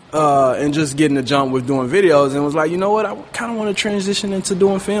 and just getting the jump with doing videos, and was like, you know what, I kind of want to transition into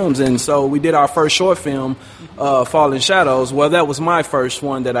doing films, and so we did our first short film, Fallen Shadows. Well, that was my first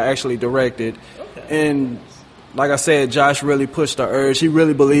one that I actually directed, and like I said, Josh really pushed the urge. He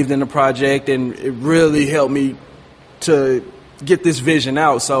really believed in the project, and it really helped me to get this vision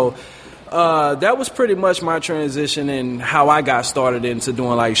out. So. That was pretty much my transition and how I got started into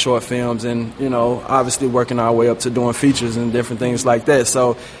doing like short films and, obviously working our way up to doing features and different things like that.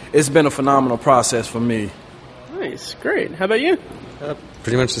 So it's been a phenomenal process for me. Nice. Great. How about you?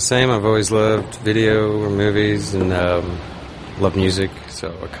 Pretty much the same. I've always loved video or movies and love music.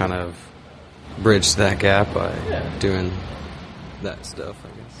 So I kind of bridged that gap by doing that stuff, I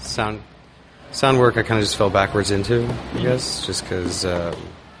guess. Sound work I kind of just fell backwards into, I guess, just because...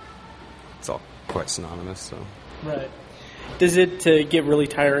 it's all quite synonymous. So. Right. Does it get really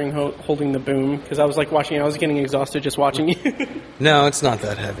tiring holding the boom? Because I was watching, I was getting exhausted just watching you. No, it's not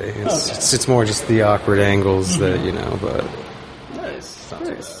that heavy. It's more just the awkward angles that but.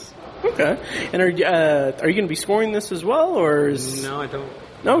 Nice. Okay. And are you going to be scoring this as well, or is? No, I don't.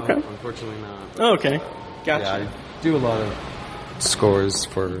 No, okay. No, unfortunately not. Oh, okay. Gotcha. Yeah, I do a lot of scores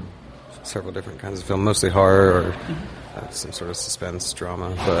for several different kinds of film, mostly horror or some sort of suspense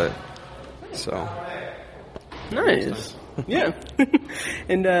drama, but. So nice, yeah.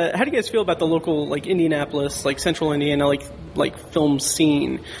 And how do you guys feel about the local, Indianapolis, Central Indiana, film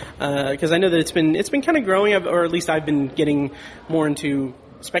scene? Because I know that it's been kind of growing, or at least I've been getting more into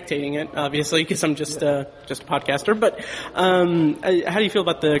spectating it, obviously, because I'm just a podcaster. But how do you feel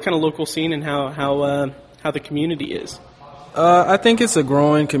about the kind of local scene and how the community is? I think it's a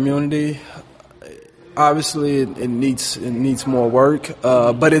growing community. Obviously, it needs more work,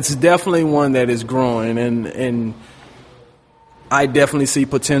 but it's definitely one that is growing, and I definitely see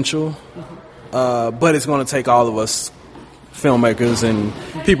potential. But it's going to take all of us, filmmakers and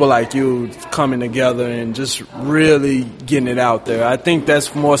people like you, coming together and just really getting it out there. I think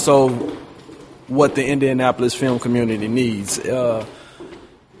that's more so what the Indianapolis film community needs.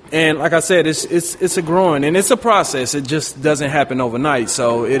 And like I said, it's a growing, and it's a process. It just doesn't happen overnight.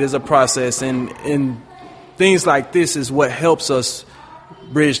 So it is a process, and things like this is what helps us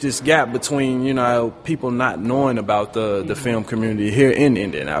bridge this gap between, people not knowing about the film community here in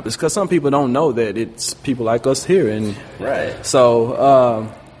Indianapolis, because some people don't know that it's people like us here. And right.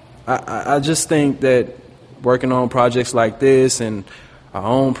 So I just think that working on projects like this and our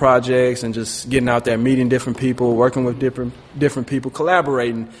own projects and just getting out there, meeting different people, working with different people,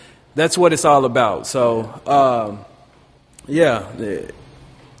 collaborating, that's what it's all about. So,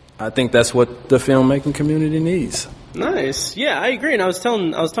 I think that's what the filmmaking community needs. Nice. Yeah, I agree. And I was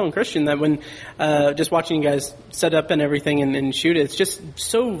telling Christian that when just watching you guys set up and everything and shoot it, it's just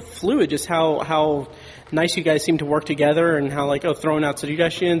so fluid. Just how nice you guys seem to work together, and how throwing out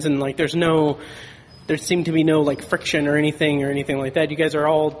suggestions, and there seemed to be no friction or anything like that. You guys are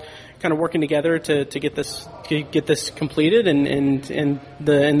all kind of working together to get this completed and in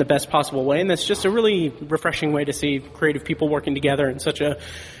the best possible way. And that's just a really refreshing way to see creative people working together in such a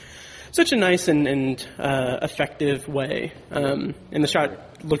nice and effective way. And the shot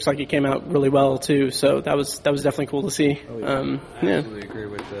looks like it came out really well too. So that was definitely cool to see. Oh, yeah. I absolutely agree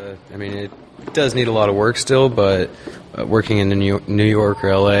with that. I mean, it does need a lot of work still, but working in New York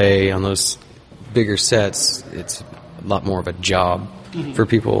or LA on those bigger sets, it's a lot more of a job for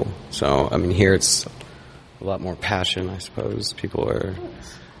people. So, I mean, here it's a lot more passion, I suppose. People are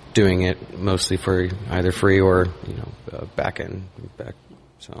doing it mostly for either free or, back.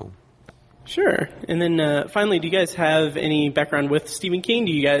 So. Sure. And then finally, do you guys have any background with Stephen King?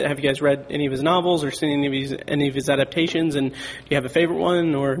 Have you guys read any of his novels or seen any of his adaptations? And do you have a favorite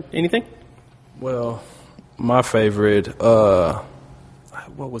one or anything? Well, my favorite,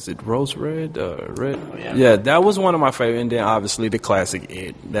 what was it? Rose Red? Red? Oh, yeah. Yeah, that was one of my favorite. And then obviously the classic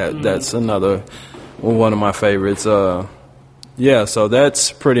It. That's another one of my favorites. So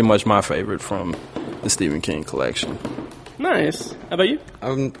that's pretty much my favorite from the Stephen King collection. Nice. How about you?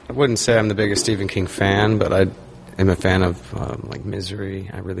 I wouldn't say I'm the biggest Stephen King fan, but I am a fan of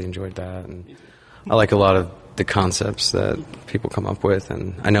Misery. I really enjoyed that, and I like a lot of the concepts that people come up with.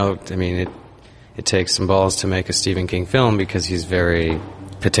 And I know, it takes some balls to make a Stephen King film because he's very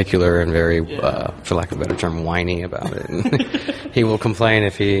particular and very, for lack of a better term, whiny about it. And he will complain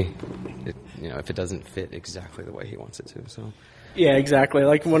if it doesn't fit exactly the way he wants it to. So. Yeah, exactly.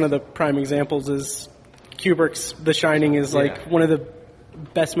 One of the prime examples is Kubrick's The Shining is one of the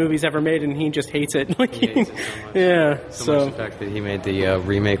best movies ever made, and he just hates it. He hates it so much. Yeah. So much the fact that he made the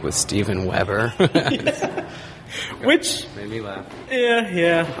remake with Steven Weber. Which made me laugh.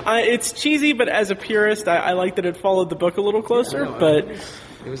 Yeah. It's cheesy, but as a purist, I like that it followed the book a little closer. But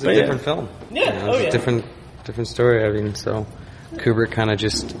it was a different film. Yeah. It was a different story. So Kubrick kind of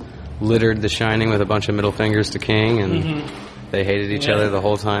just littered The Shining with a bunch of middle fingers to King, and they hated each other the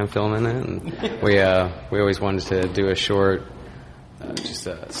whole time filming it. And we always wanted to do a short, just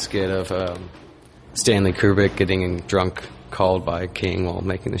a skit of Stanley Kubrick getting drunk, called by King while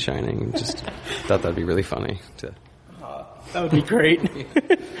making The Shining. Just thought that'd be really funny. That would be great.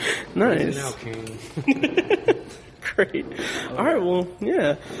 Nice. Now, King. Great. All right. Well,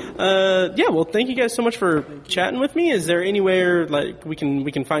 yeah. Well, thank you guys so much for chatting with me. Is there anywhere we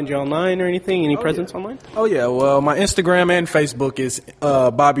can find you online or anything? Any presence online? Oh yeah. Well, my Instagram and Facebook is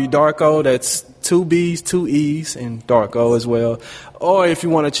Bobby Darko. That's 2 B's, 2 E's, and Darko as well. Or if you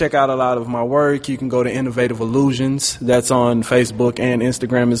want to check out a lot of my work, you can go to Innovative Illusions. That's on Facebook and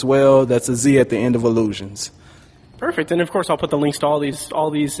Instagram as well. That's a Z at the end of Illusions. Perfect. And of course, I'll put the links to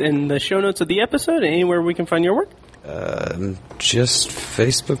all these in the show notes of the episode. Anywhere we can find your work. Just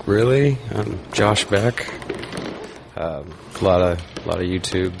Facebook, really. Josh Beck. A lot of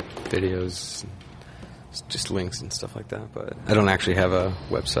YouTube videos, just links and stuff like that. But I don't actually have a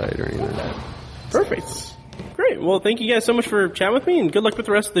website or anything like that. Perfect. Great. Well, thank you guys so much for chatting with me, and good luck with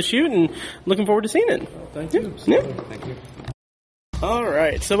the rest of the shoot. And looking forward to seeing it. Thank you. Yeah. Thank you. All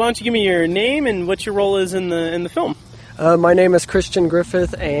right. So why don't you give me your name and what your role is in the film? My name is Christian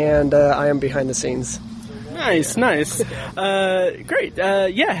Griffith, and I am behind the scenes. Nice. Great.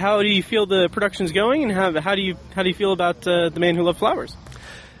 How do you feel the production's going, and how do you feel about The Man Who Loved Flowers?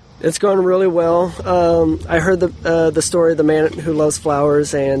 It's going really well. I heard the story of The Man Who Loves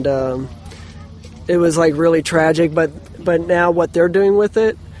Flowers, and it was really tragic. But now what they're doing with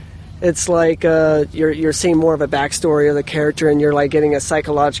it, it's like you're seeing more of a backstory of the character, and you're getting a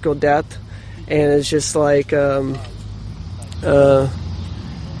psychological depth, and it's just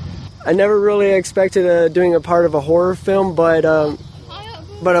I never really expected doing a part of a horror film, but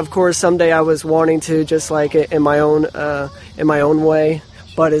of course someday I was wanting to, just in my own way.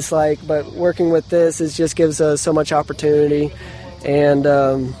 But it's but working with this, it just gives us so much opportunity, and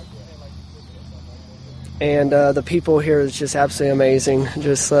the people here is just absolutely amazing.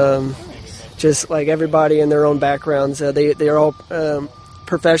 Just everybody in their own backgrounds, they're all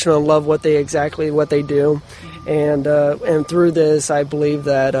professional and love what they do. And through this, I believe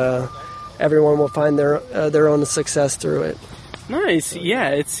that everyone will find their own success through it. Nice. Yeah,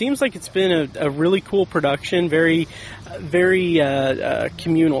 it seems like it's been a really cool production, very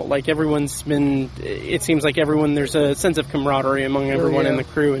communal. Like it seems like there's a sense of camaraderie among everyone in the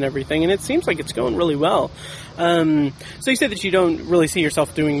crew and everything, and it seems like it's going really well. So you said that you don't really see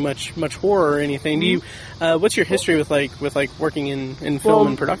yourself doing much horror or anything. Do you? What's your history with working in film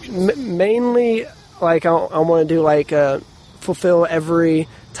and production? Mainly, I want to do fulfill every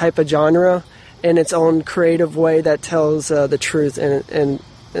type of genre in its own creative way that tells the truth in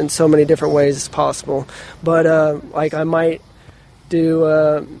so many different ways as possible. But I might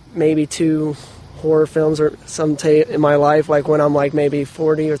do maybe 2 horror films or someday in my life, like when I'm maybe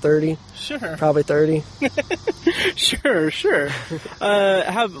 40 or 30. Sure. Probably 30. Sure.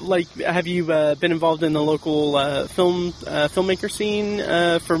 Have you been involved in the local filmmaker scene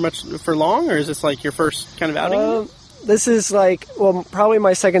for long, or is this your first kind of outing? This is probably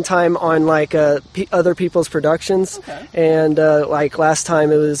my second time on other people's productions. Okay. And last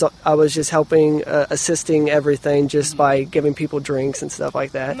time I was just helping, assisting everything just by giving people drinks and stuff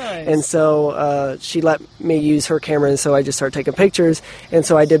like that. Nice. And so she let me use her camera, and so I just started taking pictures, and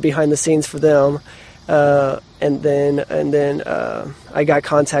so I did behind the scenes for them. And then I got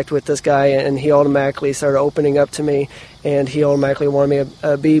contact with this guy, and he automatically started opening up to me, and he automatically wanted me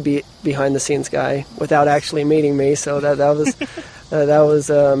to be behind the scenes guy without actually meeting me. So that was that was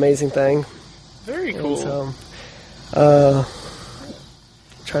an amazing thing. Very cool. And so,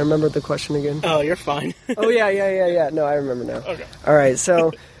 trying to remember the question again. Oh, you're fine. Oh yeah. No, I remember now. Okay. All right.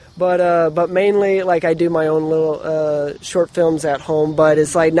 So. But mainly, I do my own little short films at home. But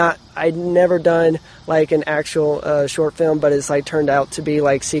it's I'd never done an actual short film, but it's turned out to be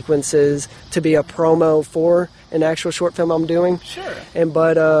sequences to be a promo for an actual short film I'm doing. Sure.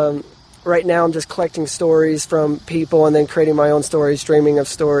 But right now I'm just collecting stories from people and then creating my own stories, dreaming of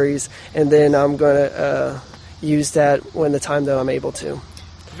stories, and then I'm gonna use that when the time that I'm able to.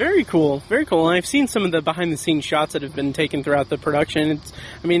 Very cool. And I've seen some of the behind-the-scenes shots that have been taken throughout the production.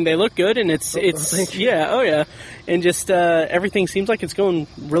 They look good, and it's yeah, and just everything seems like it's going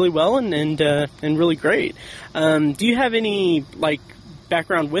really well and really great. Do you have any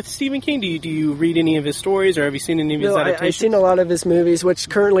background with Stephen King? Do you read any of his stories, or have you seen any of his adaptations? I've seen a lot of his movies, which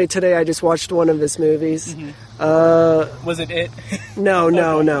currently today I just watched one of his movies. Mm-hmm. Was it? No.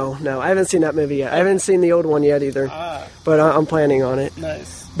 I haven't seen that movie yet. I haven't seen the old one yet either, but I'm planning on it.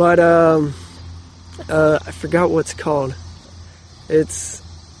 Nice. But I forgot what's called. It's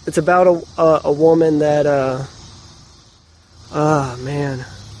about a woman that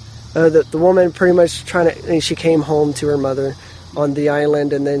the woman pretty much she came home to her mother on the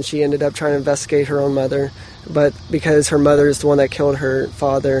island, and then she ended up trying to investigate her own mother, but because her mother is the one that killed her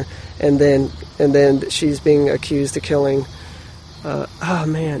father, and then she's being accused of killing.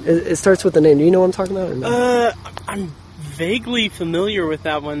 It starts with the name. Do you know what I'm talking about? Or no? I'm vaguely familiar with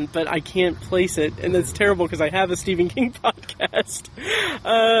that one, but I can't place it, and it's terrible because I have a Stephen King podcast.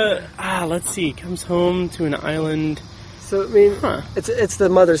 Let's see. Comes home to an island. So it's the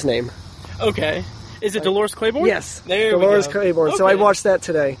mother's name. Okay. Is it Dolores Claiborne? Yes. Dolores Claiborne. Okay. So I watched that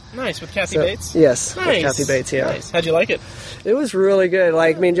today. Nice. With Kathy Bates? Yes. Nice. With Kathy Bates, yeah. Nice. How'd you like it? It was really good.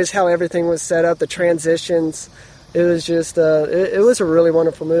 Just how everything was set up, the transitions. It was just, it was a really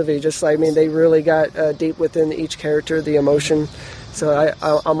wonderful movie. Just they really got deep within each character, the emotion. So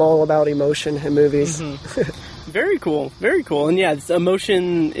I'm all about emotion in movies. Mm-hmm. Very cool. And yeah,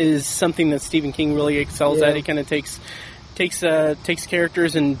 emotion is something that Stephen King really excels at. He kind of takes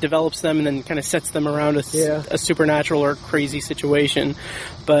characters and develops them, and then kind of sets them around a supernatural or crazy situation.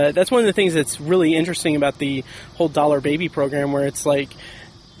 But that's one of the things that's really interesting about the whole Dollar Baby program, where it's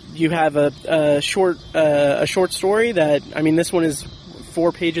you have a short story that, this one is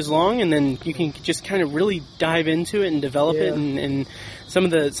 4 pages long, and then you can just kind of really dive into it and develop it, and some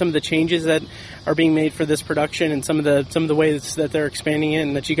of the changes that are being made for this production, and some of the ways that they're expanding it,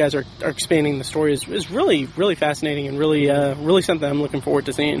 and that you guys are expanding the story is really, really fascinating, and really something I'm looking forward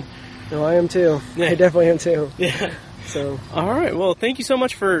to seeing. No, I am too. Yeah. I definitely am too. Yeah. So. All right. Well, thank you so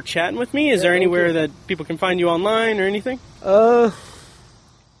much for chatting with me. Is there anywhere that people can find you online or anything?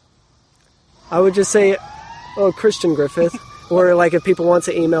 I would just say, Christian Griffith. Or if people want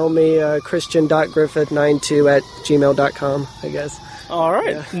to email me, christian.griffith92@gmail.com, I guess. All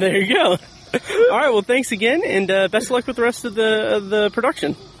right. Yeah. There you go. All right. Well, thanks again, and best of luck with the rest of the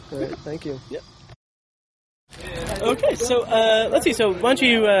production. All right. Thank you. Yep. Okay. So let's see. So why don't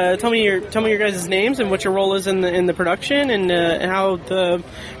you tell me your guys' names and what your role is in the production, and how the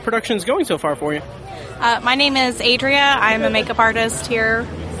production's going so far for you. My name is Adria. I'm a makeup artist here,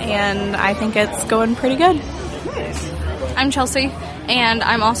 and I think it's going pretty good. Nice. I'm Chelsea. and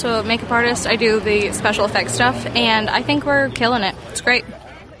I'm also a makeup artist. I do the special effects stuff, and I think we're killing it. It's great.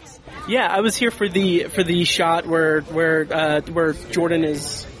 Yeah, I was here for the shot where Jordan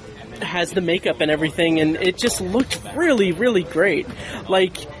has the makeup and everything, and it just looked really, really great.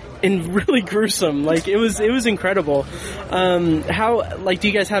 And really gruesome. It was incredible. Do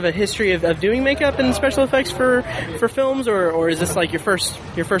you guys have a history of doing makeup and special effects for films, or is this your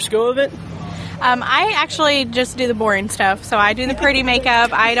first go of it? I actually just do the boring stuff. So I do the pretty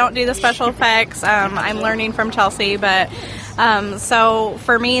makeup. I don't do the special effects. I'm learning from Chelsea, but so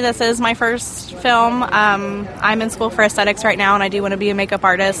for me, this is my first film. I'm in school for aesthetics right now, and I do want to be a makeup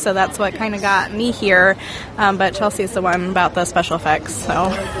artist, so that's what kind of got me here. But Chelsea's the one about the special effects. So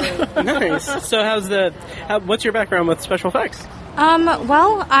nice. So what's your background with special effects?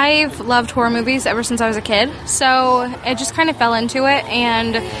 Well, I've loved horror movies ever since I was a kid, so I just kind of fell into it,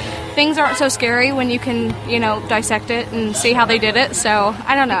 and things aren't so scary when you can, dissect it and see how they did it. So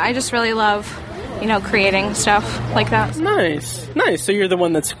I don't know. I just really love, creating stuff like that. Nice. So you're the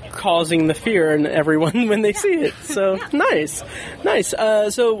one that's causing the fear in everyone when they see it. So nice.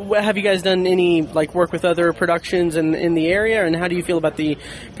 So have you guys done any work with other productions in the area, and how do you feel about the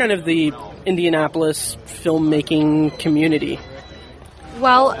kind of the Indianapolis filmmaking community?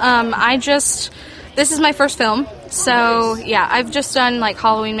 Well, this is my first film, so yeah, I've just done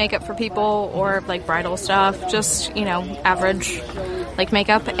Halloween makeup for people or bridal stuff, just, average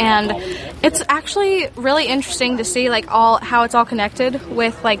makeup, and it's actually really interesting to see how it's all connected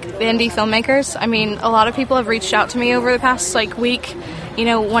with the indie filmmakers. I mean, a lot of people have reached out to me over the past week,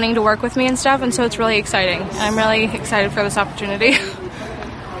 wanting to work with me and stuff, and so it's really exciting. I'm really excited for this opportunity.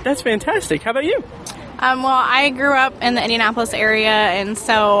 That's fantastic. How about you? Well, I grew up in the Indianapolis area, and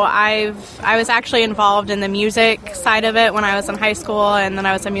so I was actually involved in the music side of it when I was in high school, and then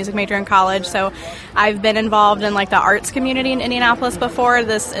I was a music major in college. So I've been involved in the arts community in Indianapolis before.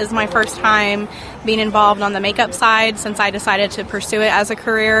 This is my first time being involved on the makeup side since I decided to pursue it as a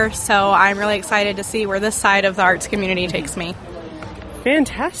career. So I'm really excited to see where this side of the arts community takes me.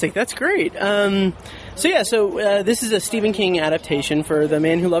 Fantastic. That's great. So this is a Stephen King adaptation for The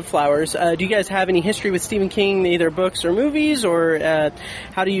Man Who Loved Flowers. Do you guys have any history with Stephen King, either books or movies, or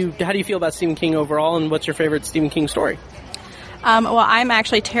how do you feel about Stephen King overall, and what's your favorite Stephen King story? Well, I'm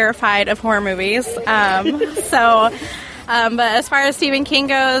actually terrified of horror movies. But as far as Stephen King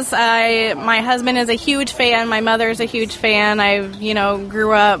goes, my husband is a huge fan. My mother is a huge fan. I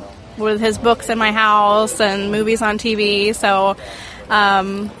grew up with his books in my house and movies on TV. So.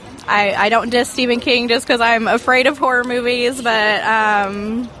 I don't diss Stephen King just because I'm afraid of horror movies, but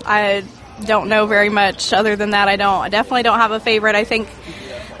I don't know very much other than that. I definitely don't have a favorite. I think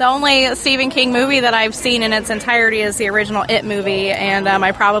the only Stephen King movie that I've seen in its entirety is the original It movie, and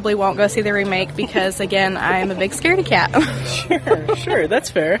I probably won't go see the remake because, again, I'm a big scaredy cat. Sure, that's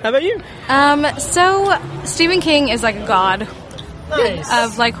fair. How about you? So Stephen King is like a god. Nice.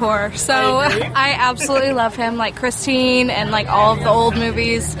 Of horror. So I absolutely love him, Christine and all of the old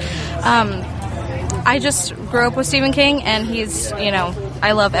movies. I just grew up with Stephen King, and he's,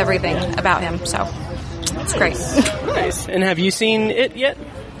 I love everything about him, so it's great. Nice. And have you seen It yet?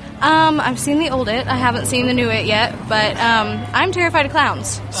 I've seen the old It. I haven't seen the new It yet, but I'm terrified of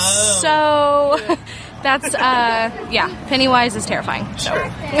clowns. So that's, Pennywise is terrifying. So.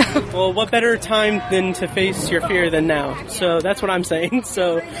 Well, what better time than to face your fear than now? So that's what I'm saying.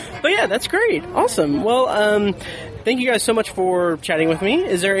 But yeah, that's great. Awesome. Well, thank you guys so much for chatting with me.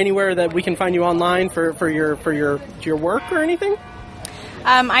 Is there anywhere that we can find you online for your work or anything?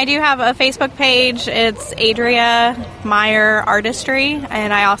 I do have a Facebook page. It's Adria Meyer Artistry,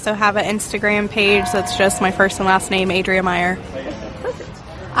 and I also have an Instagram page that's just my first and last name, Adria Meyer.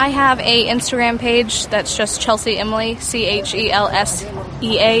 I have a Instagram page that's just Chelsea Emily,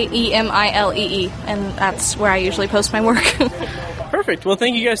 ChelseaEmile, and that's where I usually post my work. Perfect. Well,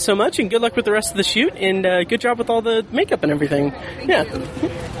 thank you guys so much, and good luck with the rest of the shoot, and good job with all the makeup and everything. Yeah.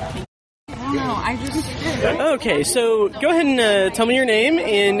 Okay, so go ahead and tell me your name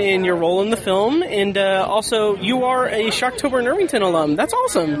and your role in the film, and also you are a Shocktober and Irvington alum. That's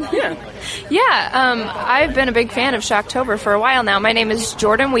awesome. Yeah, I've been a big fan of Shocktober for a while now. My name is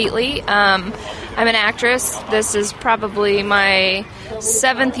Jordan Wheatley. I'm an actress. This is probably my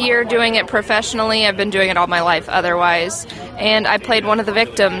 7th year doing it professionally. I've been doing it all my life otherwise. And I played one of the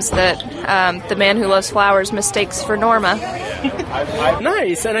victims that the Man Who Loves Flowers mistakes for Norma.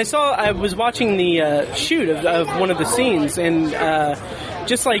 Nice. And I was watching the shoot of one of the scenes, and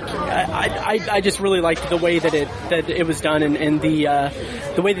just like I just really liked the way that it was done, and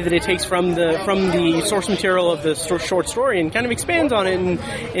the way that it takes from the source material of the short story and kind of expands on it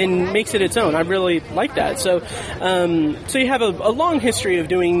and makes it its own. I really like that. So you have a long history of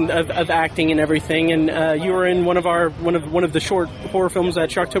doing of acting and everything, and you were in one of the short horror films at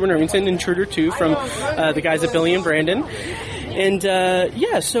Shocktober in Irvington, Intruder 2, from the guys at Billy and Brandon. And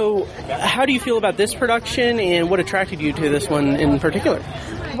so how do you feel about this production, and what attracted you to this one in particular?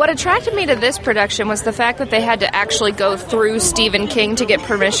 What attracted me to this production was the fact that they had to actually go through Stephen King to get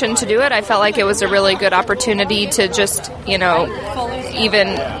permission to do it. I felt like it was a really good opportunity to just, even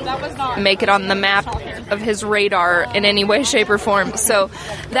make it on the map of his radar in any way, shape, or form. So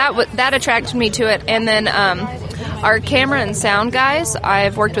that attracted me to it. And then our camera and sound guys,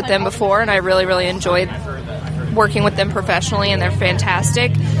 I've worked with them before, and I really, really enjoyed working with them professionally, and they're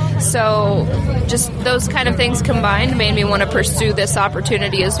fantastic. So just those kind of things combined made me want to pursue this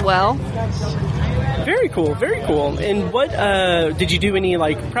opportunity as well. Very cool, very cool. And what did you do any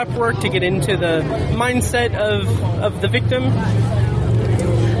prep work to get into the mindset of the victim?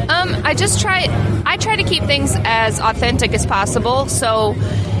 I try to keep things as authentic as possible. So,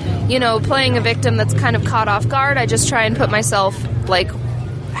 playing a victim that's kind of caught off guard, I just try and put myself,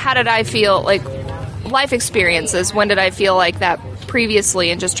 how did I feel, life experiences, when did I feel like that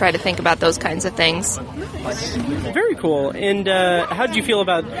previously, and just try to think about those kinds of things. Very cool. And how did you feel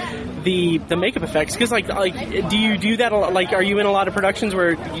about the makeup effects? Because do you do that a lot? Are you in a lot of productions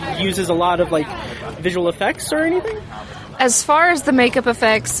where it uses a lot of visual effects or anything? As far as the makeup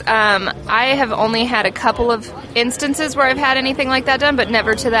effects, I have only had a couple of instances where I've had anything like that done, but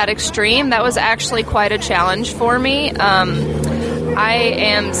never to that extreme. That was actually quite a challenge for me. I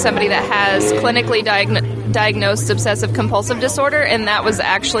am somebody that has clinically diagnosed obsessive-compulsive disorder, and that was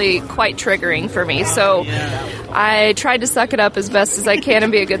actually quite triggering for me. So I tried to suck it up as best as I can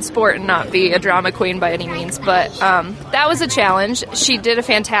and be a good sport and not be a drama queen by any means. But that was a challenge. She did a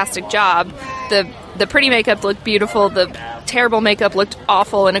fantastic job. The pretty makeup looked beautiful. The terrible makeup looked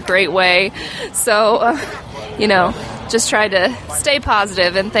awful in a great way. So, just tried to stay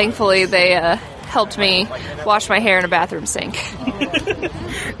positive, and thankfully they helped me wash my hair in a bathroom sink.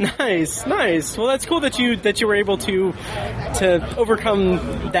 Nice. Well, that's cool that you were able to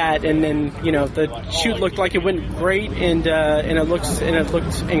overcome that, and then the shoot looked like it went great, and it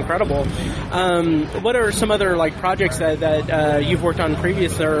looked incredible. What are some other projects that you've worked on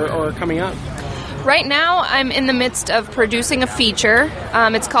previous or coming up? Right now, I'm in the midst of producing a feature.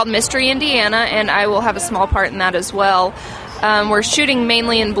 It's called Mystery Indiana, and I will have a small part in that as well. We're shooting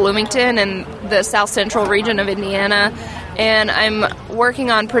mainly in Bloomington and the south central region of Indiana, and I'm working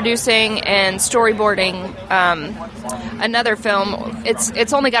on producing and storyboarding another film.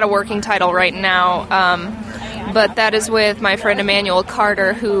 It's only got a working title right now, but that is with my friend Emmanuel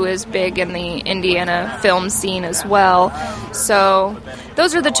Carter, who is big in the Indiana film scene as well. So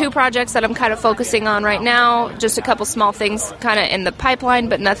those are the two projects that I'm kind of focusing on right now. Just a couple small things kind of in the pipeline,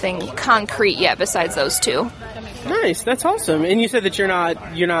 but nothing concrete yet besides those two. Nice, that's awesome. And you said that you're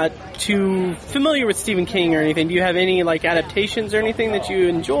not too familiar with Stephen King or anything. Do you have any adaptations or anything that you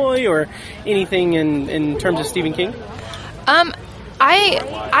enjoy, or anything in terms of Stephen King?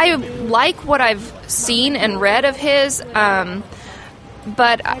 I like what I've seen and read of his,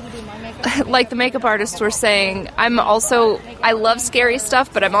 but like the makeup artists were saying, I love scary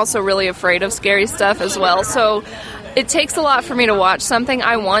stuff, but I'm also really afraid of scary stuff as well. So it takes a lot for me to watch something.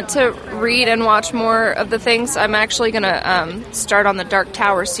 I want to read and watch more of the things. I'm actually going to start on the Dark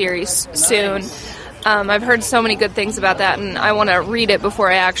Tower series soon. I've heard so many good things about that, and I want to read it before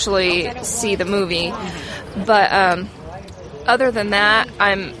I actually see the movie. But other than that,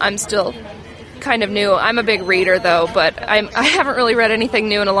 I'm still kind of new. I'm a big reader, though, but I haven't really read anything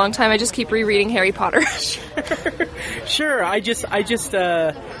new in a long time. I just keep rereading Harry Potter. Sure. I just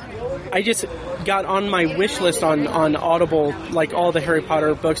got on my wish list on Audible, all the Harry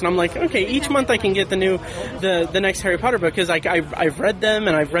Potter books, and I'm like, okay, each month I can get the next Harry Potter book, because I've read them,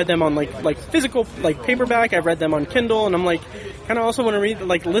 and I've read them on physical paperback. I've read them on Kindle, and I'm kind of also want to read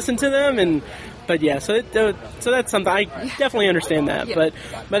listen to them, but yeah, so that's something I definitely understand that. Yeah.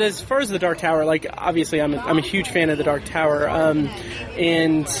 But as far as the Dark Tower, obviously I'm a huge fan of the Dark Tower,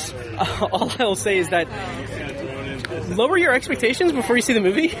 and all I'll say is that lower your expectations before you see the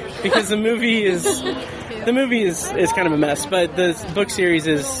movie, because the movie is kind of a mess. But the book series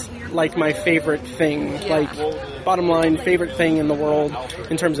is my favorite thing, bottom line favorite thing in the world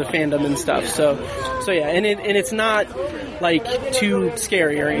in terms of fandom and stuff. So yeah, and it's not too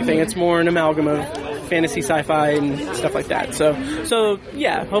scary or anything. It's more an amalgam of fantasy, sci-fi, and stuff like that. So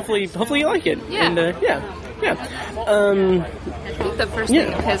yeah, hopefully you like it. Yeah. And yeah. Yeah. I think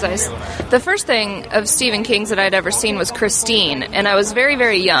the first thing of Stephen King's that I'd ever seen was Christine, and I was very,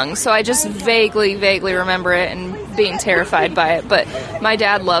 very young, so I just vaguely remember it and being terrified by it. But my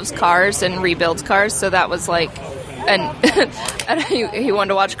dad loves cars and rebuilds cars, so that was like, and he wanted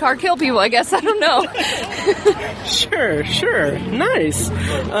to watch a car kill people, I guess. I don't know. Sure. Nice.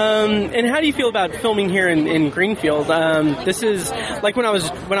 And how do you feel about filming here in Greenfield? This is like when I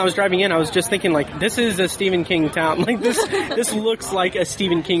was driving in, I was just thinking like, this is a Stephen King town. Like this looks like a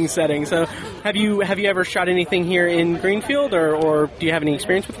Stephen King setting. So have you ever shot anything here in Greenfield, or do you have any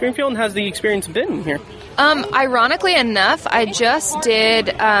experience with Greenfield? And how's the experience been here? Ironically enough, I just did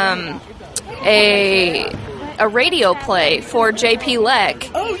a radio play for J.P.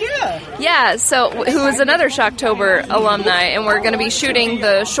 Leck. Oh, yeah. Yeah, so who is another Shocktober alumni, and we're going to be shooting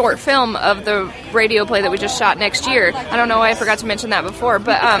the short film of the radio play that we just shot next year. I don't know why I forgot to mention that before,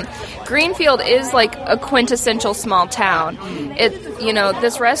 but Greenfield is like a quintessential small town.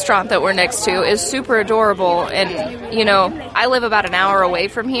 This restaurant that we're next to is super adorable, and, I live about an hour away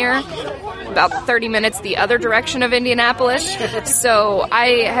from here, about 30 minutes the other direction of Indianapolis, so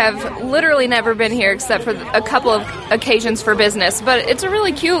I have literally never been here except for a couple of occasions for business, but it's a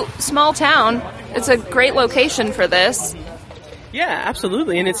really cute small town. It's a great location for this. Yeah,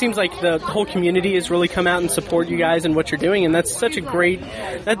 absolutely, and it seems like the whole community has really come out and support you guys and what you're doing, and that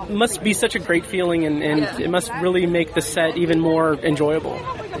must be such a great feeling, and it must really make the set even more enjoyable.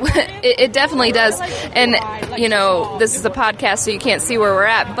 It definitely does, and, this is a podcast, so you can't see where we're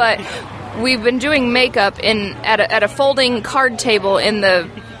at, but we've been doing makeup at a folding card table in the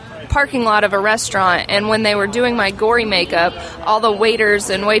parking lot of a restaurant, and when they were doing my gory makeup, all the waiters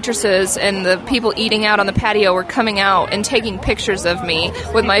and waitresses and the people eating out on the patio were coming out and taking pictures of me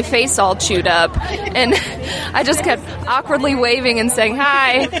with my face all chewed up, and I just kept awkwardly waving and saying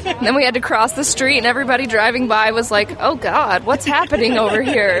hi, and then we had to cross the street, and everybody driving by was like, oh god, what's happening over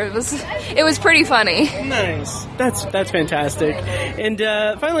here? It was pretty funny. Nice. That's fantastic. And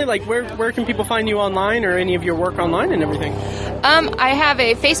finally, like, where can people find you online, or any of your work online and everything? I have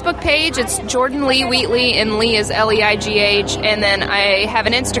a Facebook page. It's Jordan Lee Wheatley, and Lee is Leigh, and then I have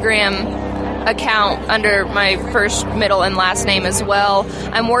an Instagram account under my first, middle, and last name as well.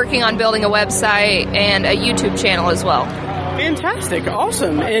 I'm working on building a website and a YouTube channel as well. Fantastic.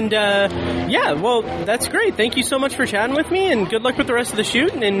 Awesome. And well, that's great. Thank you so much for chatting with me, and good luck with the rest of the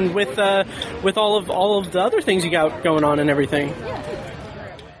shoot and with all of the other things you got going on and everything.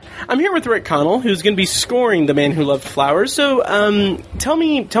 I'm here with Rick Connell, who's going to be scoring The Man Who Loved Flowers. So, tell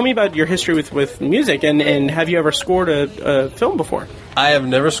me about your history with music, and have you ever scored a film before? I have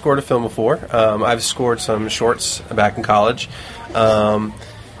never scored a film before. I've scored some shorts back in college.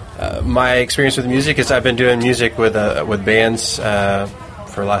 My experience with music is I've been doing music with bands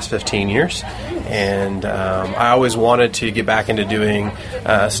for the last 15 years, and I always wanted to get back into doing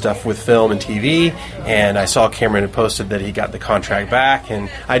stuff with film and TV, and I saw Cameron had posted that he got the contract back, and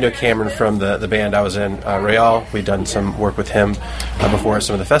I know Cameron from the band I was in, Real. We'd done some work with him before at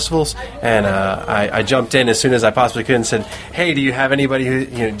some of the festivals, and I jumped in as soon as I possibly could and said, hey, do you have anybody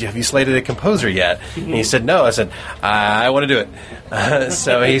have you slated a composer yet? And he said no. I said, I want to do it.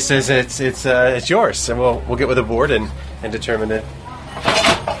 So he says it's yours, and we'll get with the board and determine it.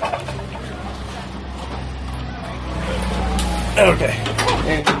 Okay.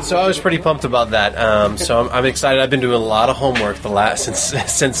 So I was pretty pumped about that. So I'm excited. I've been doing a lot of homework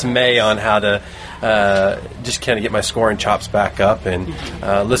since May on how to just kind of get my scoring chops back up, and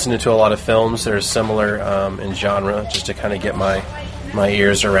listening to a lot of films that are similar in genre, just to kind of get my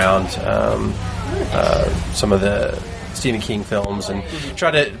ears around some of the Stephen King films, and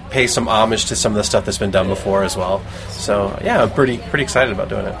try to pay some homage to some of the stuff that's been done before as well. So yeah, I'm pretty excited about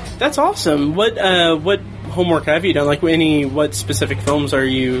doing it. That's awesome. What homework have you done? Like, what specific films are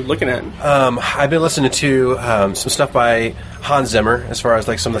you looking at? I've been listening to some stuff by Hans Zimmer, as far as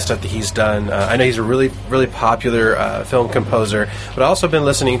like some of the stuff that he's done. I know he's a really, really popular film composer, but I've also been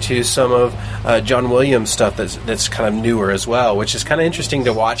listening to some of John Williams stuff that's kind of newer as well, which is kind of interesting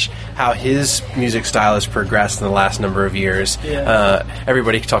to watch how his music style has progressed in the last number of years. Yeah.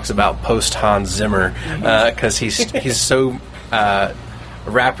 Everybody talks about post Hans Zimmer because he's so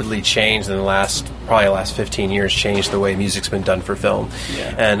rapidly changed in the last 15 years, changed the way music's been done for film.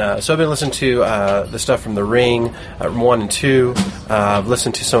 Yeah. And so I've been listening to the stuff from The Ring 1 and 2. I've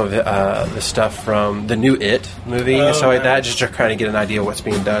listened to some of the stuff from the new It movie and stuff like that, just to kind of get an idea of what's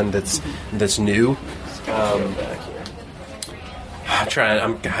being done that's new. I'm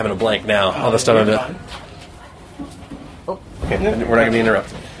having a blank now. All the stuff I've done. Okay, we're not going to be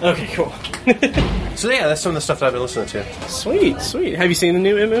interrupted. Okay, cool. So yeah, that's some of the stuff that I've been listening to. Sweet. Have you seen the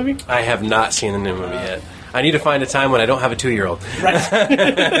new It movie? I have not seen the new movie yet. I need to find a time when I don't have a 2-year-old. Right.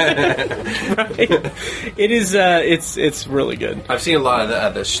 Right. It is. It's really good. I've seen a lot of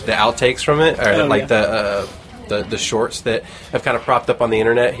the outtakes from it, or the shorts that have kind of propped up on the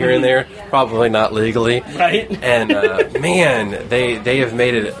internet here and there. Probably not legally, right? And man, they have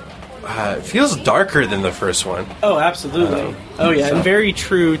made it. It feels darker than the first one. Oh, absolutely. And very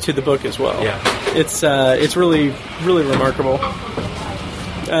true to the book as well. Yeah, it's really remarkable.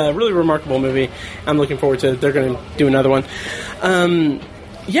 Really remarkable movie. I'm looking forward to. They're going to do another one.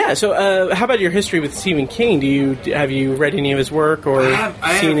 So how about your history with Stephen King? Have you read any of his work or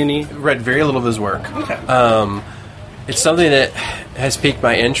seen any? Read very little of his work. Okay. It's something that has piqued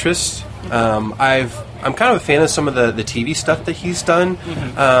my interest. I'm kind of a fan of some of the TV stuff that he's done.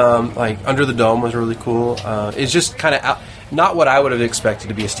 Mm-hmm. Like Under the Dome was really cool. It's just kind of not what I would have expected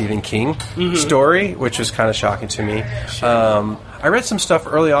to be a Stephen King story, which was kind of shocking to me. Sure. I read some stuff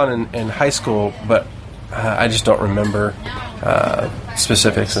early on in high school, but I just don't remember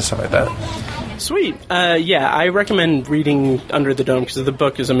specifics and stuff like that. Sweet. I recommend reading Under the Dome because the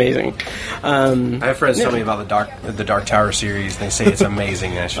book is amazing. I have friends tell me about the Dark Tower series. They say it's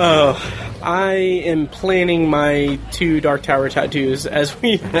amazing. I am planning my 2 Dark Tower tattoos as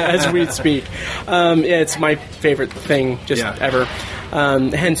we speak. It's my favorite thing ever.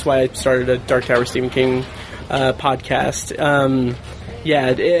 Hence why I started a Dark Tower Stephen King podcast.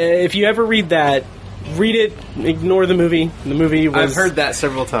 If you ever read that, read it, ignore the movie. The movie was... I've heard that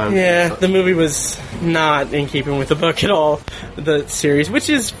several times. Yeah, the movie was not in keeping with the book at all, the series, which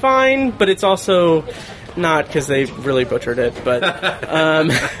is fine, but it's also not because they really butchered it. But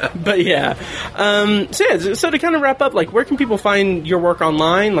So to kind of wrap up, like, where can people find your work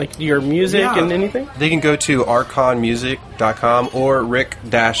online, like your music and anything? They can go to archonmusic.com or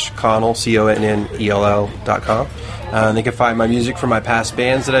rick-connell, CONNELL.com. They can find my music from my past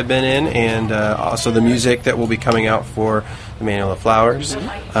bands that I've been in, and also the music that will be coming out for The Man Who Loved Flowers. And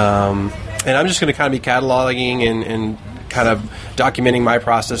I'm just going to kind of be cataloging and kind of documenting my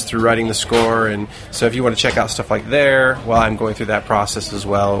process through writing the score. And so if you want to check out stuff like there while I'm going through that process as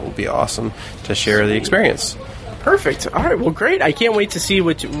well, it will be awesome to share the experience. Perfect. All right. Well, great. I can't wait to see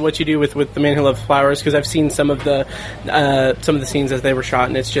what you do with The Man Who Loved Flowers, because I've seen some of the scenes as they were shot,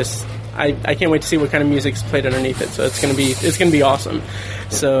 and it's just I can't wait to see what kind of music's played underneath it. So it's gonna be awesome.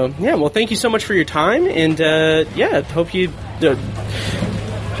 So well, thank you so much for your time, and hope you.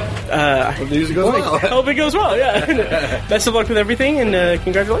 Hope the music goes well. Hope it goes well. Yeah. Best of luck with everything, and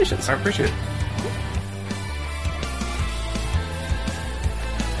congratulations. I appreciate it.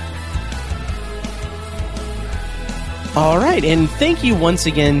 All right, and thank you once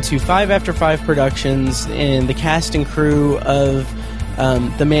again to 5 After 5 Productions and the cast and crew of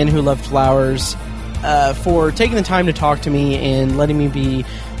The Man Who Loved Flowers for taking the time to talk to me and letting me be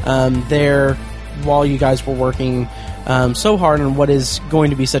there while you guys were working so hard on what is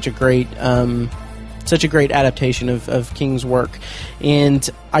going to be such a great adaptation of King's work. And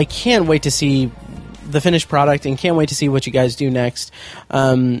I can't wait to see the finished product and can't wait to see what you guys do next.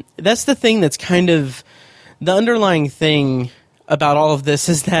 That's the thing that's kind of... The underlying thing about all of this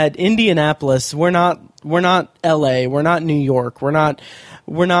is that Indianapolis, we're not LA, we're not New York, we're not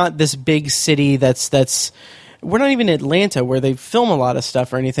this big city that's we're not even Atlanta where they film a lot of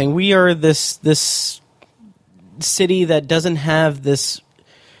stuff or anything. We are this city that doesn't have this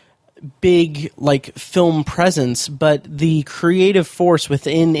big like film presence, but the creative force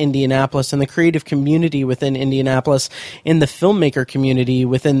within Indianapolis and the creative community within Indianapolis and the filmmaker community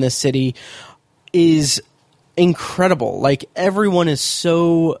within this city is incredible. Like, everyone is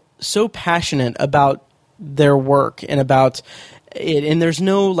so passionate about their work and about it, and there's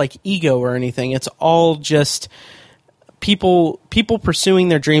no like ego or anything. It's all just people pursuing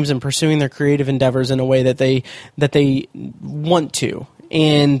their dreams and pursuing their creative endeavors in a way that they want to.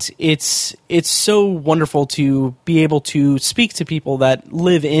 And it's so wonderful to be able to speak to people that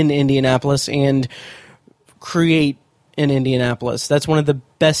live in Indianapolis and create in Indianapolis. That's one of the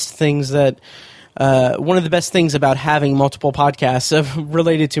best things about having multiple podcasts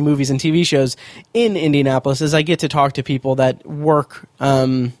related to movies and TV shows in Indianapolis is I get to talk to people that work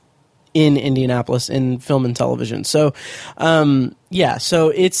in Indianapolis in film and television. So,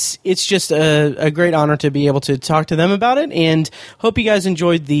 so it's just a great honor to be able to talk to them about it, and hope you guys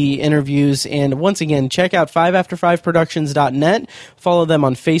enjoyed the interviews. And once again, check out 5after5productions.net. Follow them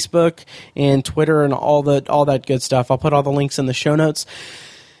on Facebook and Twitter and all that good stuff. I'll put all the links in the show notes.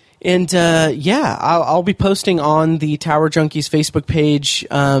 And I'll be posting on the Tower Junkies Facebook page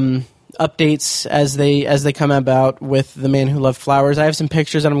updates as they come about with The Man Who Loved Flowers. I have some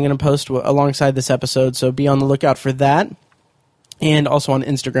pictures that I'm going to post alongside this episode, so be on the lookout for that. And also on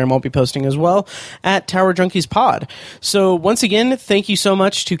Instagram, I'll be posting as well at Tower Junkies Pod. So once again, thank you so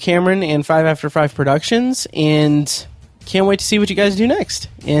much to Cameron and 5 After 5 Productions, and can't wait to see what you guys do next.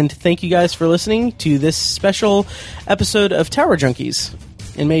 And thank you guys for listening to this special episode of Tower Junkies.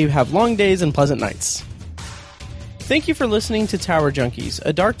 And may you have long days and pleasant nights. Thank you for listening to Tower Junkies,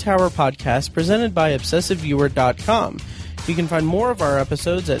 a Dark Tower podcast presented by ObsessiveViewer.com. You can find more of our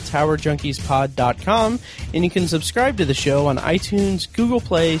episodes at TowerJunkiesPod.com, and you can subscribe to the show on iTunes, Google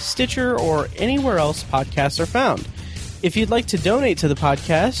Play, Stitcher, or anywhere else podcasts are found. If you'd like to donate to the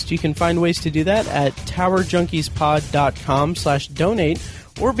podcast, you can find ways to do that at TowerJunkiesPod.com/donate,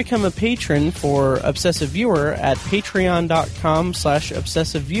 or become a patron for Obsessive Viewer at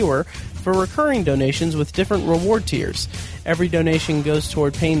Patreon.com/ObsessiveViewer for recurring donations with different reward tiers. Every donation goes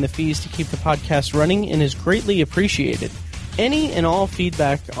toward paying the fees to keep the podcast running and is greatly appreciated. Any and all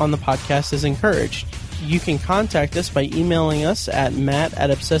feedback on the podcast is encouraged. You can contact us by emailing us at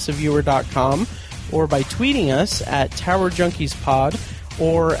matt@obsessiveviewer.com or by tweeting us at TowerJunkiesPod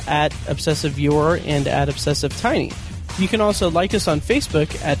or at ObsessiveViewer and at ObsessiveTiny. You can also like us on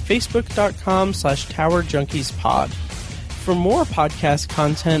Facebook at facebook.com/TowerJunkiesPod. For more podcast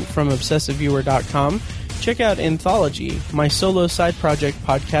content from ObsessiveViewer.com, check out Anthology, my solo side project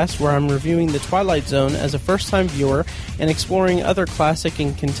podcast where I'm reviewing The Twilight Zone as a first-time viewer and exploring other classic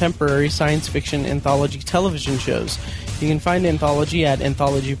and contemporary science fiction anthology television shows. You can find Anthology at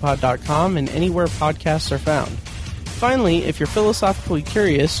anthologypod.com and anywhere podcasts are found. Finally, if you're philosophically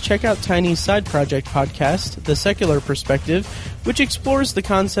curious, check out Tiny's side project podcast, The Secular Perspective, which explores the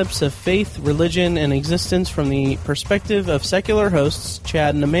concepts of faith, religion, and existence from the perspective of secular hosts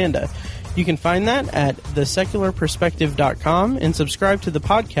Chad and Amanda. You can find that at thesecularperspective.com and subscribe to the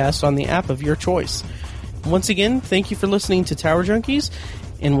podcast on the app of your choice. Once again, thank you for listening to Tower Junkies,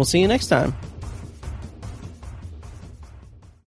 and we'll see you next time.